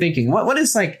sitting there thinking? What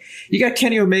is, like, you got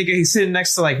Kenny Omega, he's sitting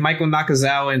next to like Michael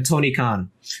Nakazawa and Tony Khan.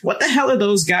 What the hell are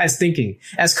those guys thinking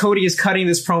as Cody is cutting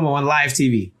this promo on live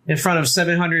TV in front of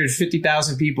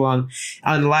 750,000 people on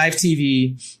live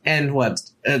TV and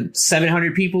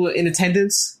 700 people in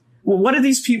attendance? Well, what are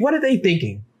these people? What are they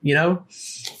thinking? You know?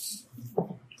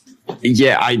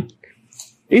 Yeah,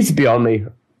 it's beyond me.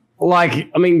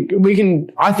 Like, I mean,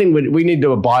 I think we need to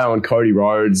do a bio on Cody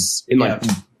Rhodes in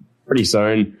pretty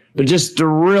soon. But just to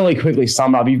really quickly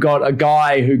sum up, you've got a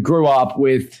guy who grew up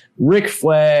with Ric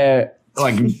Flair,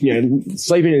 like, you know,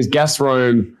 sleeping in his guest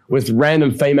room with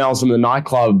random females from the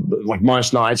nightclub, like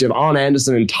most nights. You have Arn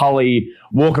Anderson and Tully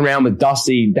walking around with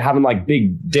Dusty, having like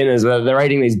big dinners where they're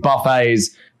eating these buffets.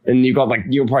 And you've got like,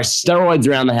 you'll probably steroids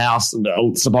around the house,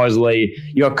 supposedly.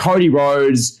 You got Cody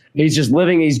Rhodes.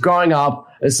 He's growing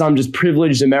up as some just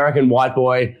privileged American white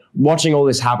boy watching all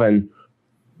this happen.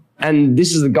 And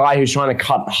this is the guy who's trying to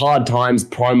cut hard times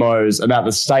promos about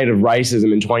the state of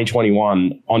racism in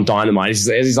 2021 on Dynamite.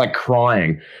 He's like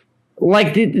crying.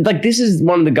 Like this is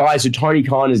one of the guys who Tony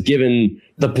Khan has given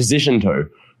the position to.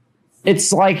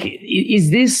 It's like, is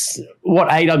this what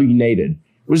AEW needed?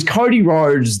 Was Cody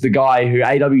Rhodes the guy who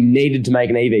AEW needed to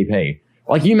make an EVP?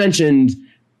 Like you mentioned,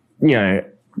 you know,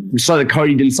 so that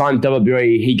Cody didn't sign with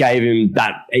WWE, he gave him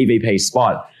that EVP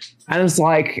spot. And it's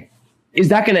like, is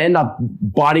that going to end up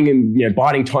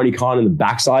biting Tony Khan in the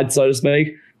backside, so to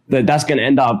speak? That's going to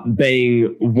end up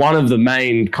being one of the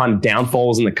main kind of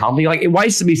downfalls in the company. Like, it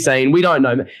waits to be seen. We don't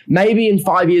know. Maybe in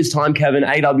 5 years' time, Kevin,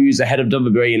 AEW is ahead of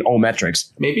WWE in all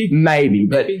metrics. Maybe.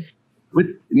 But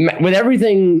with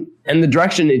everything and the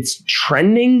direction it's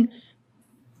trending,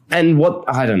 and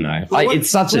I don't know. It's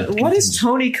such a... What is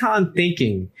Tony Khan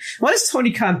thinking? What is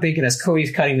Tony Khan thinking as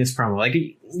Cody's cutting this promo? Like,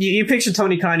 you picture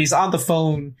Tony Khan, he's on the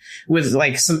phone with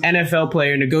like some NFL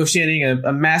player negotiating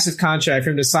a massive contract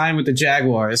for him to sign with the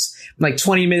Jaguars, like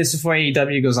 20 minutes before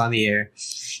AEW goes on the air.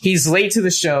 He's late to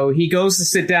the show. He goes to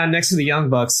sit down next to the Young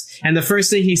Bucks, and the first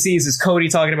thing he sees is Cody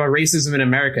talking about racism in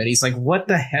America. And he's like, what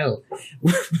the hell?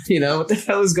 You know, what the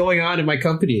hell is going on in my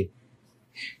company?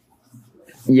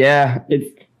 Yeah,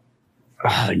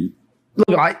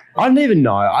 look, I don't even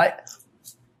know.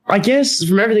 I guess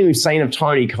from everything we've seen of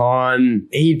Tony Khan,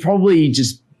 he'd probably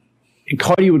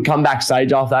Cody would come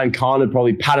backstage after that and Khan would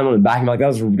probably pat him on the back and be like, that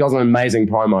was an amazing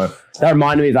promo. That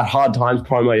reminded me of that Hard Times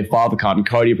promo your father cut, and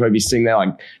Cody would probably be sitting there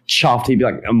like chuffed. He'd be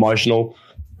like emotional.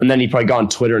 And then he'd probably go on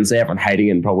Twitter and see everyone hating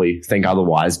it and probably think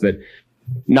otherwise. But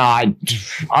no, I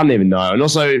don't even know. And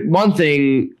also, one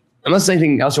thing, unless there's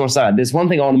anything else you want to say about this, one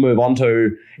thing I want to move on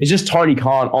to is just Tony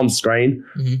Khan on screen.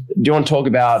 Mm-hmm. Do you want to talk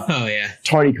about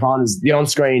Tony Khan as the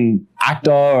on-screen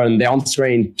actor and the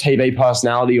on-screen TV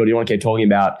personality, or do you want to keep talking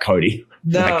about Cody?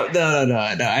 No.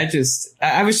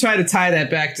 I was trying to tie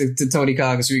that back to Tony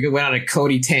Khan because we went on a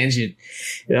Cody tangent.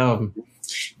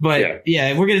 But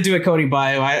yeah, we're going to do a Cody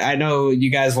bio. I know you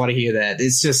guys want to hear that.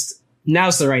 It's just,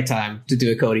 now's the right time to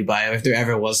do a Cody bio if there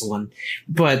ever was one.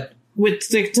 But with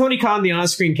Tony Khan, the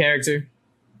on-screen character,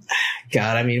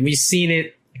 God, I mean, we've seen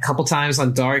it a couple times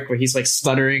on Dark where he's like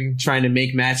stuttering, trying to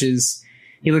make matches.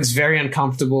 He looks very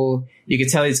uncomfortable. You can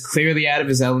tell he's clearly out of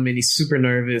his element. He's super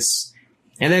nervous.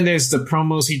 And then there's the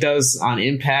promos he does on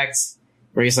Impact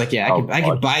where he's like, I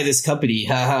could buy this company.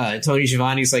 Haha. And Tony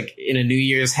Schiavone's like in a New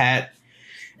Year's hat.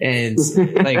 And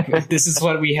like, this is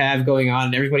what we have going on.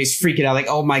 And everybody's freaking out like,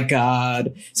 oh my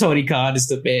God, Tony Khan is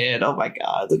the man. Oh my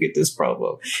God, look at this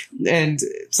promo. And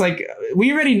it's like,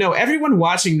 we already know, everyone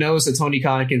watching knows that Tony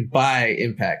Khan can buy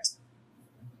Impact.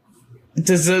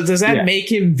 Does that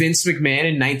make him Vince McMahon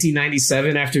in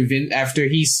 1997 after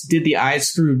he did the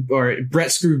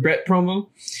Brett Screw Brett promo?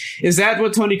 Is that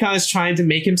what Tony Khan is trying to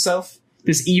make himself?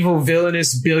 This evil,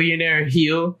 villainous billionaire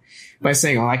heel by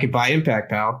saying, oh, I could buy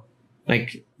Impact, pal.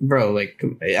 Like, bro, like,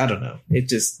 I don't know. It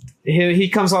just, he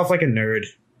comes off like a nerd.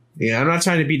 Yeah, I'm not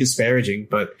trying to be disparaging,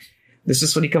 but that's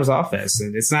just what he comes off as.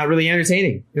 And it's not really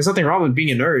entertaining. There's nothing wrong with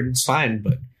being a nerd. It's fine,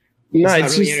 but it's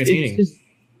not really entertaining.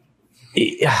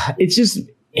 It's just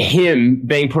him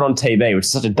being put on TV, which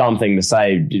is such a dumb thing to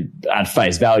say at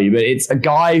face value, but it's a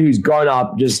guy who's grown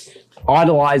up just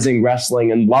idolizing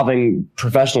wrestling and loving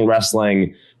professional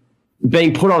wrestling,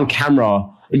 being put on camera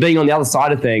and being on the other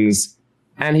side of things,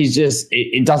 and he's just,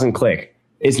 it doesn't click.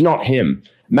 It's not him.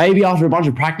 Maybe after a bunch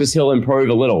of practice, he'll improve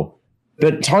a little.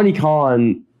 But Tony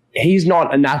Khan, he's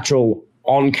not a natural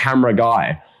on-camera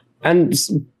guy. And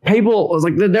people,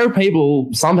 like, there are people,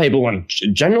 some people, and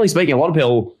generally speaking, a lot of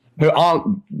people who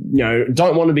aren't,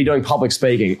 don't want to be doing public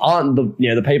speaking, aren't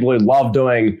the people who love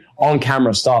doing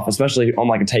on-camera stuff, especially on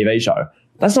like a TV show.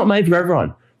 That's not made for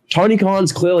everyone. Tony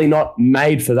Khan's clearly not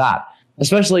made for that,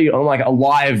 especially on like a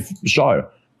live show.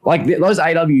 Like those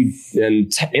AW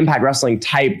and Impact Wrestling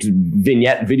taped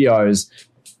vignette videos,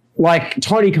 like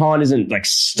Tony Khan isn't like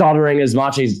stuttering as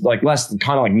much. He's like less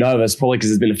kind of like nervous, probably because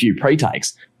there's been a few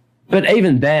pre-takes. But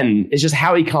even then, it's just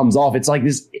how he comes off. It's like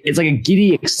this, it's like a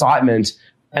giddy excitement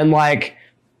and like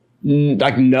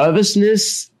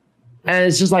nervousness. And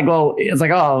it's just like, well, it's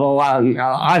like, oh, well,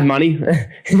 I have money.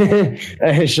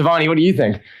 Shivani, what do you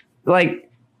think? Like,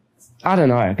 I don't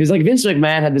know. Because like Vince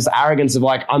McMahon had this arrogance of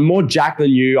like, I'm more jacked than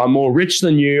you. I'm more rich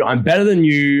than you. I'm better than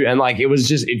you. And like,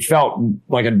 it felt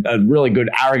like a really good,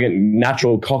 arrogant,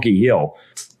 natural, cocky heel.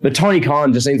 But Tony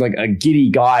Khan just seems like a giddy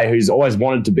guy who's always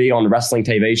wanted to be on a wrestling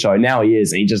TV show. Now he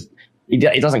is. And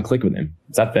it doesn't click with him.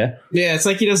 Is that fair? Yeah. It's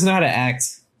like he doesn't know how to act.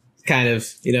 Kind of,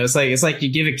 it's like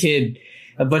you give a kid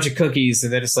a bunch of cookies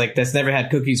and then it's like, that's never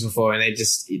had cookies before. And they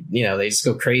just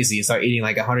go crazy and start eating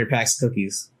like 100 packs of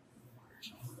cookies.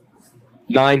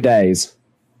 9 days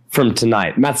from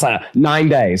tonight. Matt Slater, 9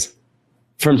 days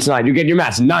from tonight. You get your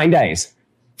match 9 days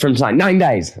from tonight. 9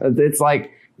 days. It's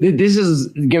like, this is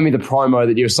giving me the promo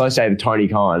that you associate with Tony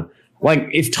Khan. Like,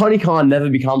 if Tony Khan never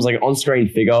becomes like an on-screen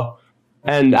figure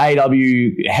and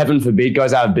AEW, heaven forbid,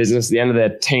 goes out of business at the end of their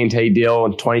TNT deal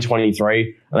in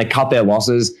 2023 and they cut their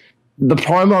losses, the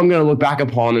promo I'm going to look back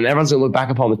upon and everyone's going to look back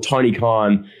upon with Tony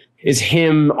Khan is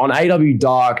him on AEW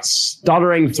Dark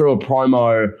stuttering through a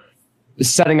promo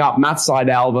setting up Matt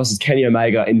Sydal versus Kenny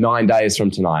Omega in 9 days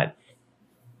from tonight.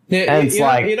 Yeah, and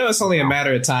it's only a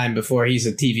matter of time before he's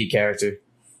a TV character.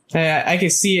 I can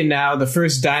see it now. The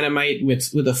first Dynamite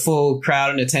with a full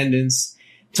crowd in attendance.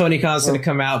 Tony Khan's going to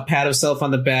come out, pat himself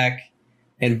on the back,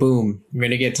 and boom. We're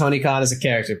going to get Tony Khan as a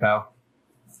character, pal.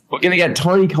 We're going to get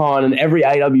Tony Khan and every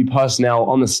AEW personnel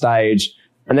on the stage,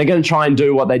 and they're going to try and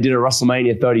do what they did at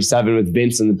WrestleMania 37 with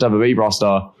Vince and the WWE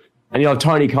roster. And you have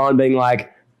Tony Khan being like,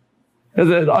 he'd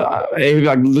be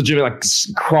like legitimately like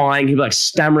crying. He'd be like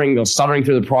stammering or stuttering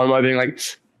through the promo, being like,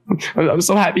 I'm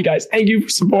so happy, guys. Thank you for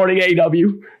supporting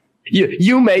AEW.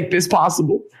 You make this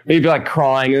possible. He'd be like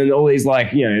crying, and all these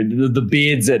like, the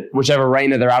beards at whichever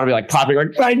arena they're at will be like clapping,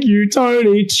 like, thank you,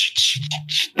 Tony.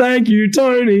 Thank you,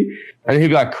 Tony. And he'd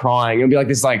be like crying. It'd be like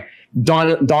this like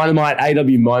dynamite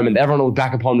AEW moment. Everyone will look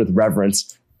back upon with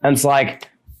reverence. And it's like,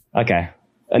 okay,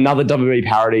 another WWE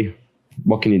parody.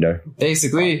 What can you do?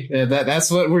 Basically, that's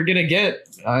what we're going to get.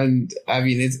 And I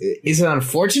mean, is it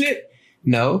unfortunate?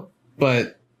 No,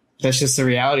 but that's just the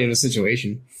reality of the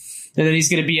situation. And then he's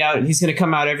going to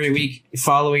come out every week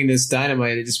following this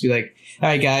Dynamite and just be like, all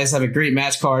right, guys, I have a great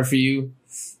match card for you.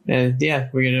 And yeah,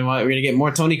 we're going to get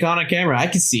more Tony Khan on camera. I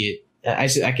can see it.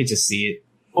 I could just see it.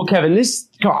 Well, Kevin,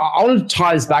 I want to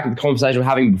tie this back to the conversation we were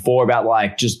having before about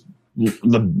like just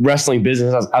the wrestling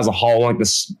business as a whole, like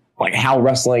this, like how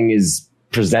wrestling is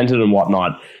presented and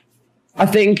whatnot. I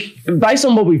think based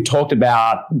on what we've talked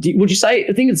about, would you say,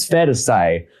 I think it's fair to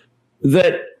say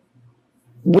that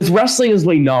with wrestling as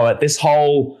we know it, this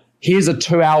whole, here's a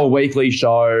 2-hour weekly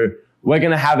show, we're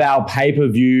going to have our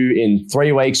pay-per-view in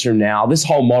 3 weeks from now, this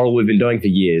whole model we've been doing for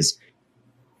years.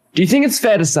 Do you think it's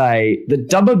fair to say that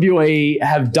WWE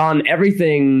have done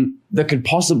everything that could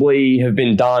possibly have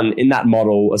been done in that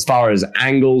model as far as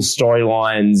angles,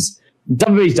 storylines?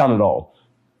 WWE's done it all.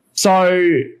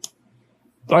 So,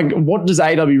 like, what does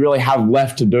AEW really have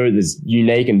left to do that's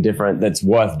unique and different that's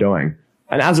worth doing?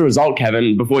 And as a result,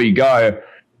 Kevin, before you go,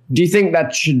 do you think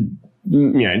that should,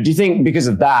 do you think because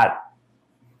of that,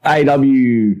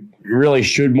 AEW really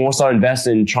should more so invest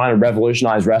in trying to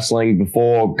revolutionize wrestling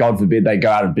before, God forbid, they go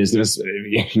out of business?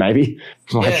 Maybe.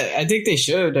 Yeah, I think they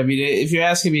should. I mean, if you're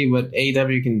asking me what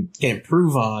AEW can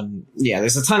improve on, yeah,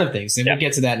 there's a ton of things. And we'll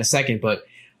get to that in a second. But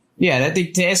yeah, I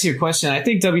think to answer your question, I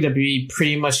think WWE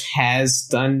pretty much has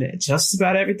done just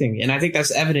about everything. And I think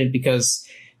that's evident because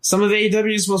some of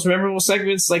AEW's most memorable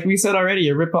segments, like we said already,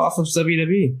 are rip-off of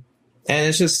WWE. And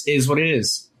it just is what it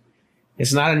is.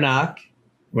 It's not a knock.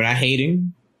 We're not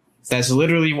hating. That's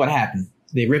literally what happened.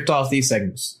 They ripped off these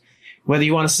segments. Whether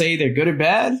you want to say they're good or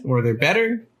bad, or they're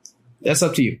better, that's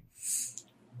up to you.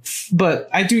 But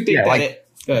I do think go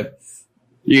ahead.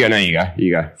 You go. No, you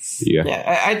go.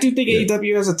 Yeah, I do think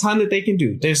AEW has a ton that they can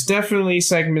do. There's definitely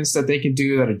segments that they can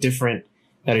do that are different,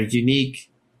 that are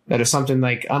unique, that are something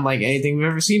like unlike anything we've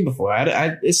ever seen before.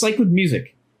 It's like with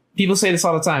music. People say this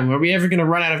all the time. Are we ever going to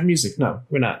run out of music? No,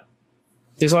 we're not.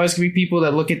 There's always going to be people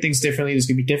that look at things differently. There's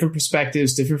going to be different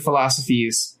perspectives, different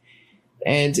philosophies.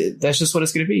 And that's just what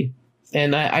it's going to be.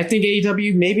 And I think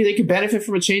AEW, maybe they could benefit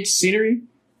from a change of scenery.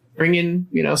 Bring in,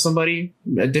 somebody,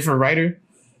 a different writer.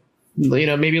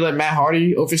 Maybe let Matt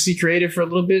Hardy oversee creative for a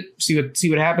little bit. See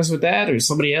what happens with that, or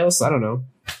somebody else. I don't know.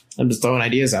 I'm just throwing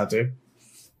ideas out there.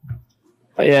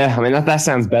 Yeah, I mean that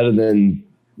sounds better than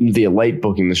the Elite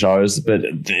booking the shows, but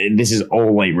this is all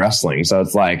Elite wrestling, so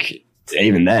it's like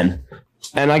even then.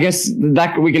 And I guess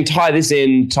that we can tie this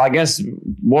in to, I guess,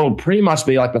 what will pretty much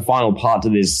be like the final part to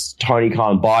this Tony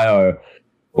Khan bio.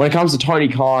 When it comes to Tony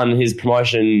Khan, his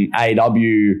promotion,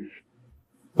 AEW,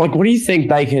 like, what do you think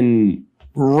they can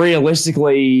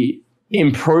realistically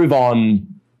improve on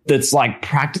that's like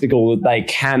practical that they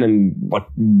can and what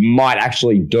might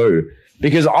actually do?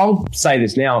 Because I'll say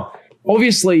this now,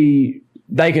 obviously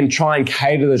they can try and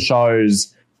cater the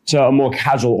shows to a more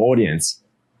casual audience.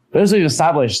 But as we've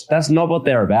established, that's not what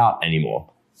they're about anymore,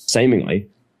 seemingly,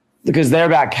 because they're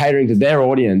about catering to their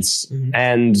audience. Mm-hmm.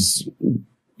 And,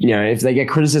 if they get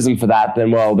criticism for that,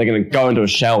 then, well, they're going to go into a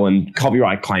shell and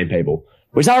copyright claim people.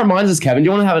 Which that reminds us, Kevin, do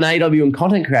you want to have an AEW and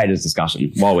content creators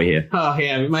discussion while we're here? Oh,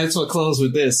 yeah, we might as well close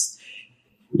with this.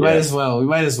 We might as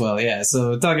well, yeah.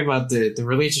 So talking about the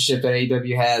relationship that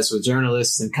AEW has with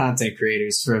journalists and content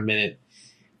creators for a minute.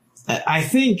 I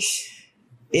think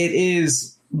it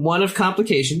is one of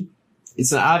complication.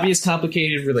 It's an obvious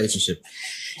complicated relationship.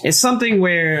 It's something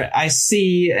where I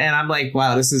see and I'm like,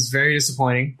 wow, this is very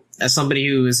disappointing. As somebody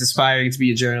who is aspiring to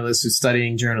be a journalist who's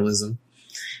studying journalism,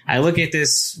 I look at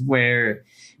this where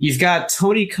you've got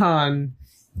Tony Khan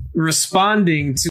responding to